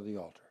in front of the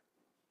altar.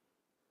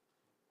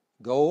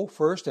 Go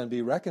first and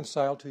be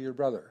reconciled to your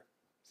brother.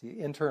 See,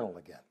 internal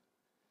again.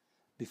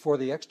 Before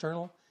the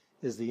external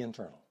is the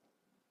internal.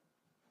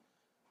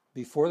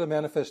 Before the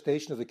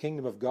manifestation of the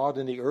kingdom of God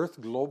in the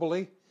earth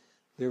globally,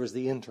 there is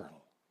the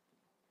internal.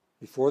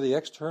 Before the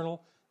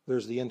external,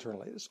 there's the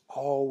internal. It's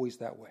always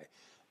that way.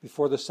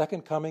 Before the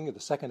second coming, or the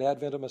second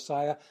advent of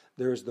Messiah,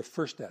 there is the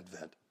first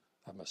advent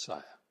of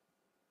Messiah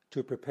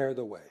to prepare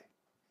the way,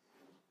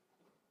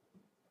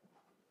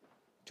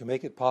 to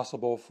make it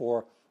possible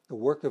for the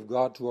work of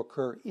God to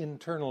occur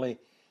internally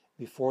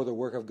before the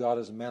work of God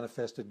is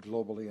manifested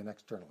globally and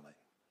externally.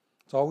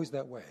 It's always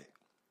that way.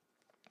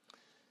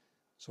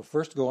 So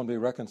first go and be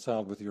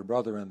reconciled with your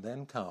brother, and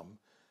then come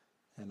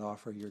and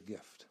offer your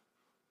gift.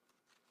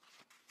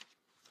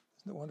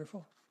 Isn't it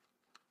wonderful?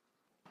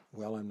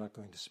 Well, I'm not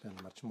going to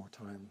spend much more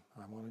time.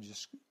 I want to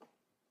just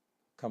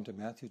come to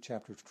Matthew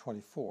chapter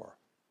 24.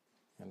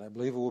 And I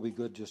believe it will be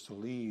good just to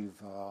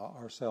leave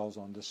ourselves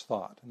on this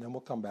thought. And then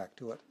we'll come back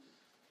to it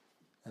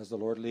as the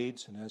Lord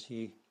leads and as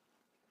He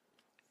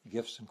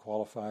gifts and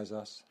qualifies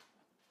us.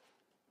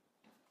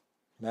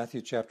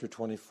 Matthew chapter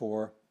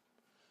 24.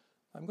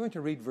 I'm going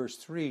to read verse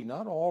 3,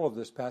 not all of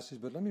this passage,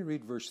 but let me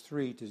read verse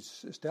 3 to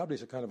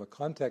establish a kind of a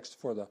context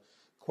for the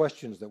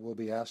questions that will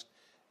be asked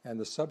and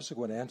the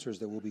subsequent answers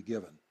that will be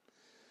given.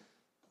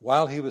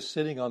 While he was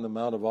sitting on the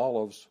Mount of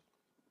Olives,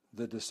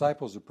 the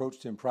disciples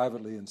approached him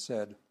privately and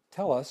said,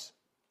 "Tell us,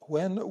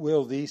 when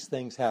will these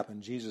things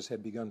happen?" Jesus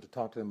had begun to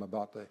talk to them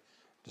about the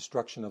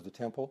destruction of the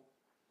temple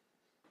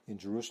in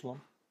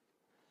Jerusalem.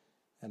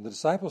 And the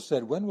disciples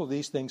said, "When will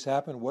these things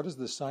happen? What is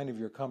the sign of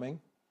your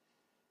coming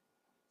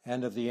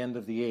and of the end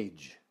of the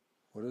age?"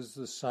 What is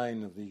the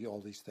sign of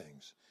all these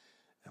things?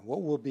 And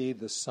what will be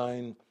the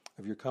sign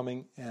of your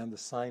coming and the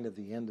sign of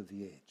the end of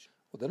the age?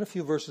 Well, then a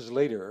few verses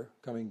later,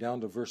 coming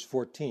down to verse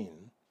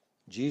 14,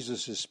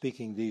 Jesus is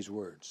speaking these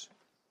words.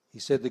 He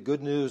said, "The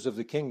good news of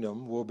the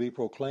kingdom will be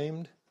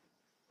proclaimed."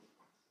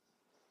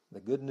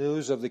 The good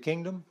news of the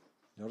kingdom,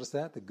 notice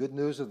that? The good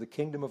news of the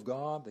kingdom of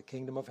God, the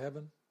kingdom of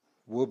heaven,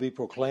 will be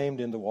proclaimed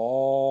into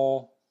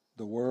all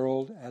the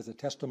world as a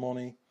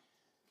testimony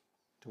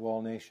to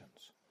all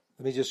nations.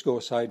 Let me just go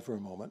aside for a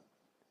moment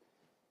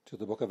to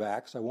the book of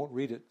Acts. I won't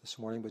read it this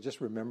morning, but just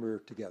remember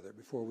together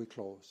before we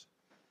close.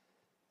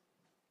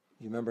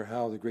 You remember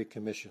how the Great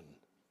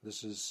Commission,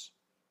 this is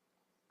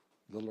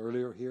a little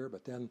earlier here,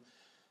 but then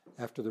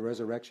after the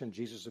resurrection,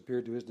 Jesus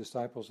appeared to his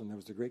disciples and there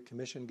was the Great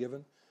Commission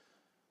given,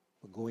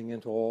 going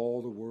into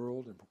all the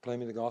world and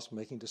proclaiming the gospel,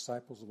 making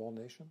disciples of all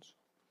nations.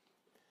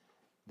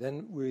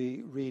 Then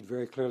we read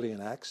very clearly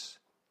in Acts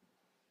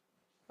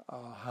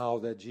how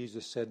that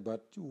Jesus said,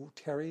 "But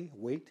tarry,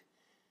 wait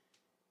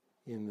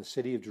in the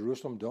city of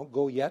Jerusalem. Don't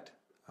go yet.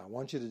 I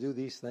want you to do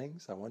these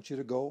things. I want you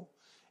to go.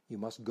 You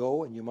must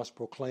go and you must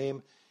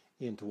proclaim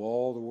into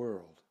all the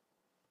world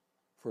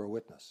for a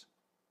witness.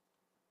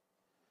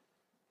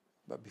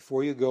 But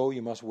before you go,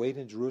 you must wait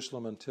in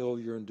Jerusalem until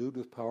you're endued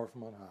with power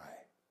from on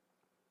high."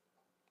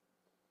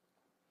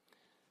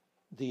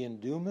 The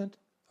endowment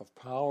of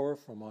power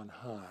from on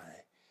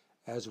high,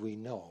 as we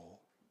know,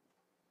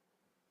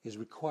 is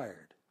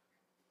required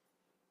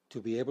to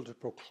be able to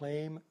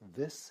proclaim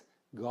this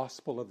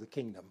gospel of the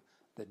kingdom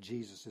that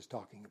Jesus is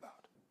talking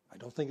about. I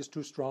don't think it's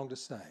too strong to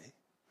say.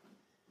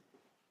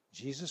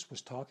 Jesus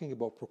was talking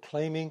about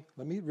proclaiming,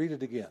 let me read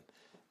it again.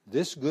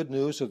 This good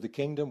news of the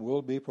kingdom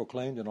will be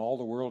proclaimed in all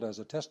the world as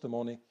a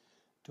testimony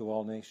to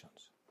all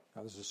nations.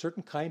 Now there's a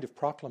certain kind of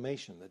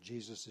proclamation that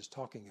Jesus is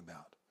talking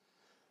about.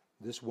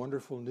 This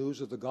wonderful news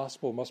of the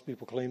gospel must be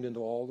proclaimed into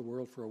all the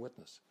world for a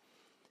witness.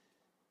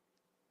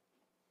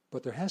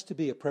 But there has to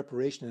be a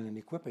preparation and an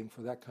equipping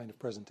for that kind of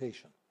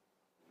presentation.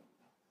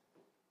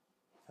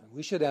 And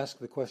we should ask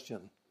the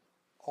question,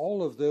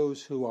 all of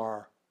those who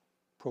are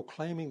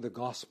proclaiming the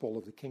gospel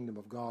of the kingdom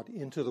of God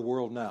into the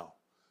world now,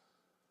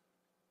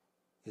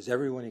 is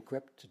everyone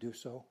equipped to do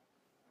so?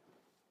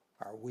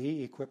 Are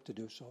we equipped to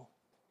do so?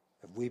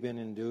 Have we been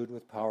endued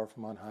with power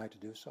from on high to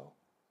do so?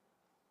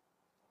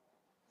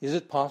 Is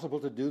it possible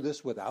to do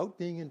this without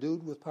being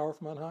endued with power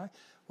from on high?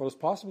 Well, it's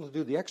possible to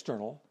do the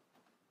external,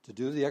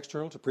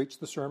 to preach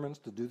the sermons,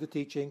 to do the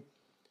teaching,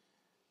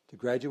 to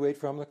graduate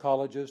from the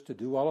colleges, to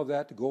do all of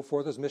that, to go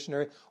forth as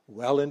missionary,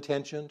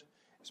 well-intentioned.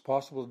 It's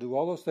possible to do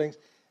all those things,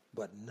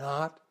 but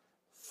not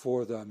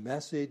for the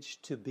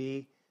message to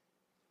be,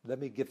 let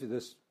me give you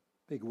this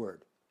big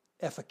word,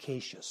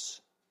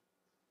 efficacious,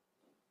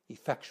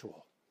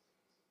 effectual,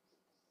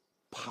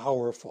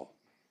 powerful,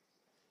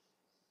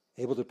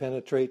 able to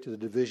penetrate to the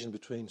division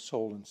between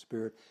soul and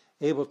spirit,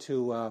 able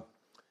to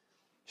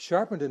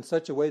sharpened in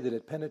such a way that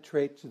it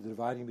penetrates to the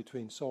dividing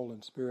between soul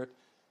and spirit.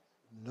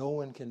 No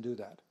one can do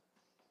that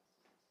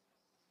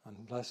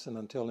unless and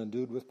until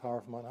endued with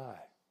power from on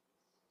high.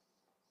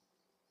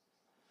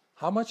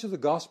 How much of the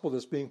gospel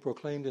that's being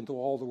proclaimed into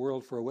all the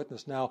world for a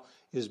witness now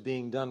is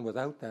being done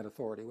without that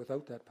authority,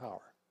 without that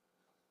power?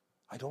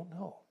 I don't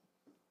know.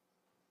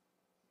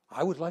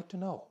 I would like to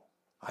know.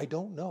 I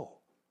don't know.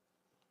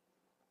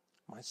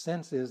 My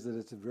sense is that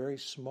it's a very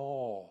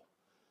small.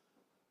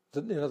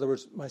 In other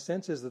words, my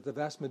sense is that the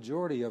vast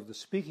majority of the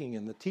speaking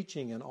and the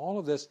teaching and all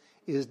of this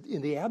is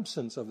in the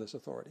absence of this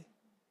authority,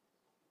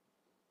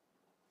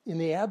 in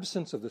the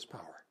absence of this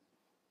power.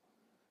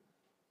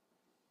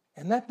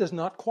 And that does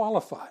not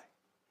qualify.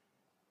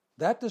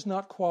 That does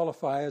not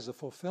qualify as a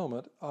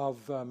fulfillment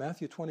of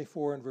Matthew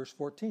 24 and verse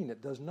 14.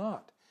 It does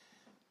not,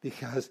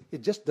 because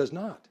it just does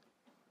not.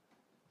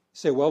 You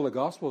say, well, the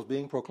gospel is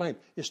being proclaimed.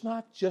 It's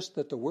not just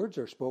that the words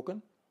are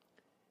spoken.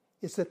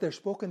 It's that they're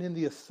spoken in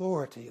the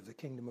authority of the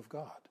kingdom of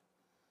God.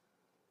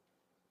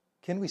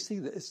 Can we see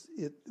this?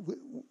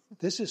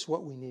 This is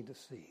what we need to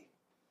see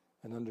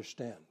and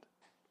understand.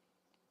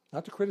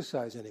 Not to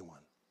criticize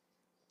anyone,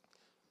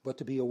 but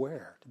to be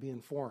aware, to be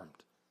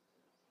informed,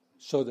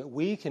 so that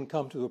we can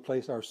come to a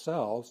place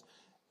ourselves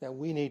that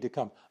we need to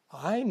come.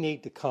 I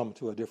need to come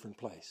to a different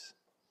place.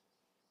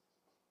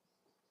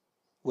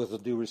 With a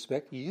due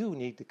respect, you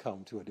need to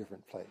come to a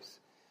different place.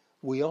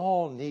 We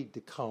all need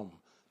to come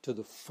to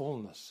the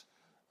fullness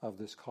of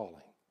this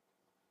calling.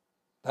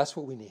 That's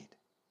what we need.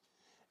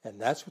 And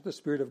that's what the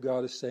Spirit of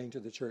God is saying to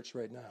the church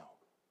right now.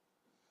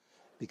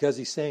 Because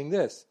he's saying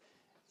this.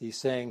 He's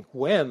saying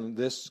when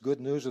this good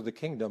news of the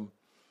kingdom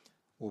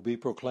will be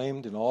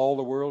proclaimed in all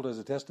the world as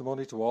a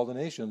testimony to all the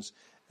nations,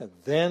 and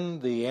then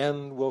the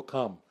end will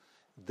come.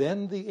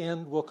 Then the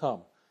end will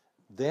come.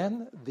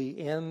 Then the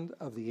end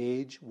of the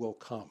age will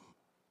come.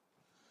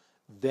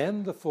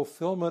 Then the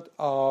fulfillment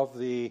of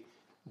the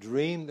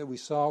dream that we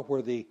saw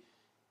where the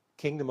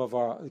kingdom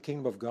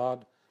of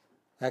God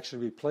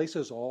actually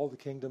replaces all the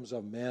kingdoms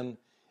of men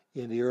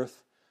in the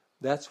earth.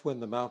 That's when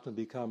the mountain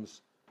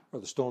becomes, or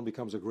the stone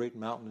becomes a great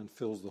mountain and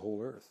fills the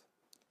whole earth.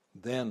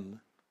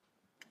 Then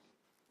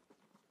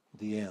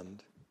the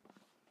end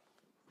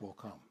will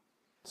come.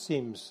 It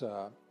seems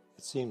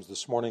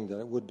this morning that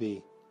it would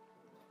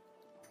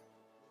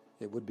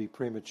be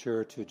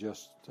premature to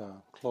just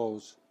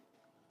close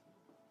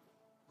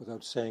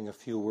without saying a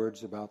few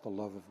words about the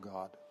love of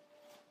God.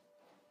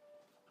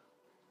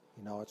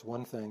 You know, it's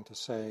one thing to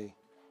say,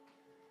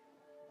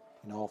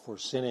 you know, if we're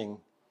sinning,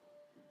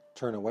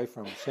 turn away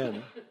from sin.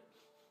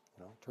 You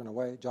know, turn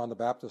away. John the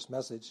Baptist's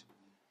message,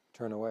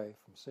 turn away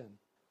from sin.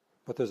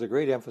 But there's a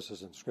great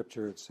emphasis in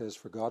Scripture. It says,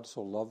 "For God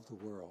so loved the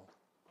world,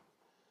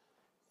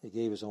 He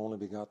gave His only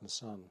begotten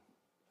Son.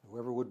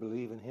 Whoever would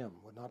believe in Him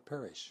would not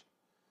perish,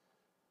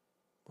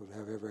 but would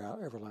have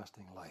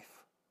everlasting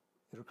life."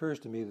 It occurs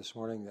to me this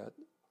morning that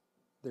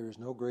there is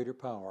no greater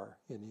power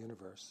in the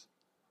universe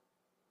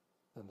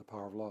than the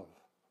power of love.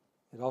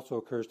 It also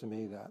occurs to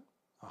me that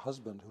a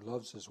husband who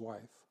loves his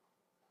wife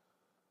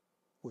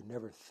would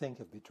never think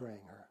of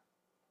betraying her.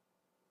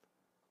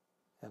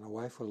 And a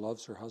wife who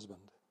loves her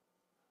husband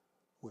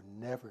would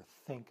never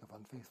think of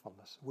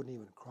unfaithfulness. It wouldn't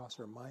even cross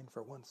her mind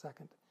for 1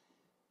 second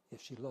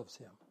if she loves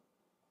him.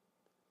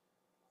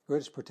 The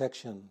greatest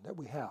protection that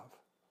we have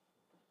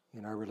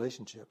in our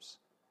relationships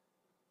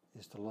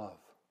is to love.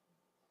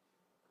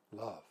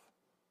 Love.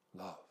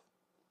 Love.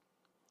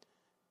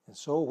 And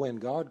so when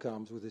God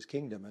comes with His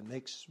kingdom and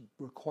makes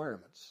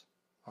requirements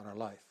on our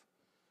life,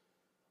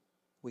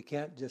 we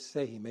can't just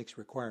say He makes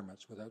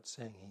requirements without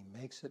saying He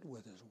makes it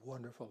with His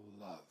wonderful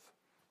love.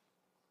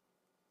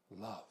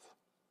 Love.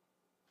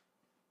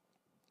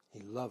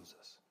 He loves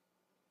us.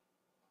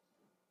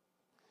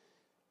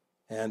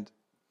 And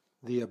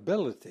the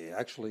ability,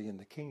 actually in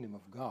the kingdom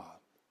of God,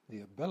 the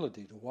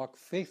ability to walk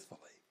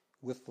faithfully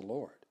with the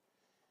Lord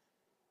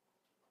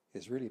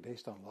is really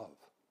based on love.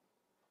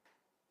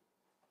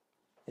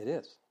 It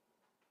is.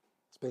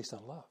 It's based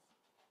on love.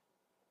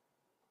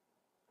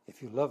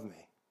 If you love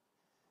me,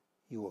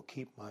 you will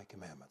keep my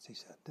commandments, He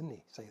said. Didn't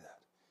He say that?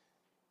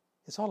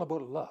 It's all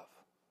about love.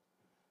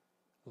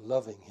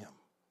 Loving Him.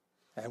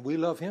 And we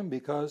love Him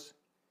because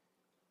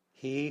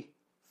He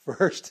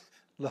first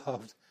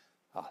loved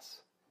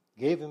us.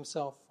 Gave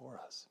Himself for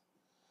us.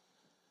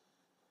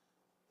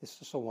 It's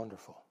just so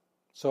wonderful.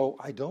 So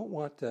I don't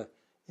want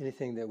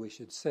anything that we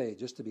should say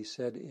just to be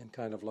said in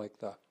kind of like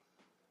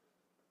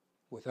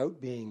without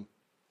being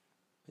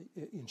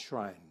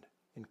enshrined,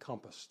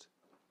 encompassed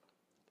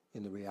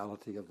in the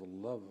reality of the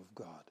love of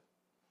God.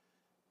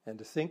 And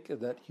to think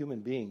that human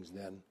beings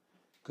then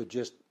could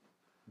just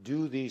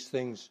do these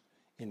things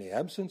in the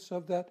absence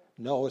of that?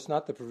 No, it's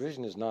not. The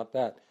provision is not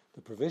that.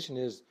 The provision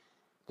is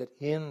that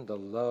in the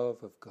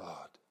love of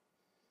God,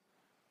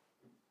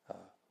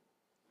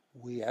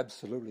 we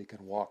absolutely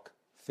can walk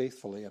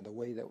faithfully in the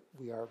way that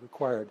we are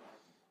required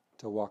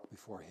to walk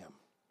before Him.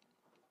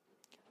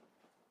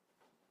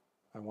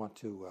 I want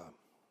to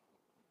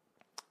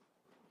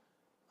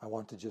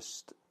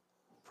just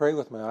pray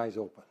with my eyes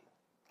open.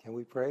 Can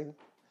we pray?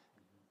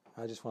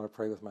 I just want to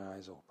pray with my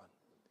eyes open.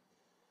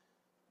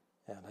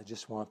 And I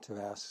just want to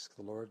ask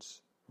the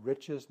Lord's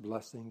richest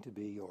blessing to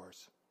be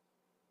yours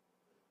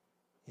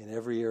in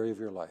every area of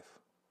your life,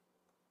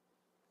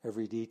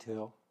 every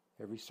detail,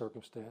 every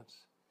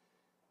circumstance,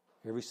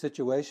 every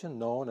situation,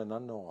 known and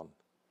unknown,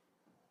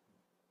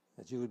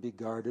 that you would be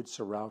guarded,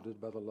 surrounded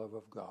by the love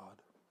of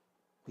God.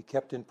 Be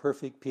kept in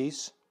perfect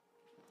peace,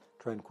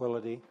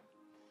 tranquility.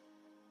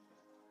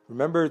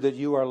 Remember that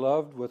you are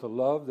loved with a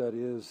love that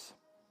is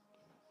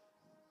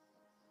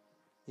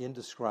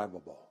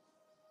indescribable.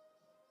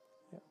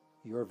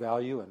 Your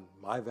value and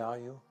my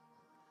value,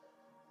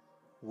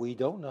 we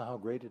don't know how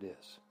great it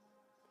is.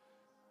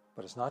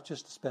 But it's not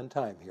just to spend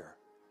time here.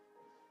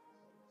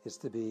 It's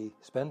to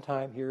spend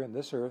time here in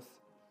this earth,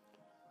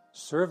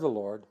 serve the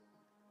Lord,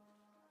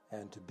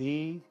 and to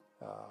be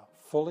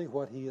fully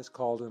what He has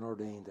called and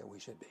ordained that we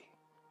should be.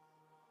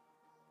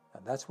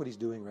 And that's what He's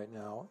doing right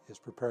now, is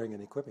preparing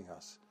and equipping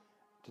us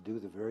to do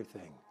that very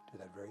thing.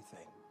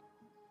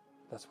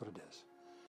 That's what it is.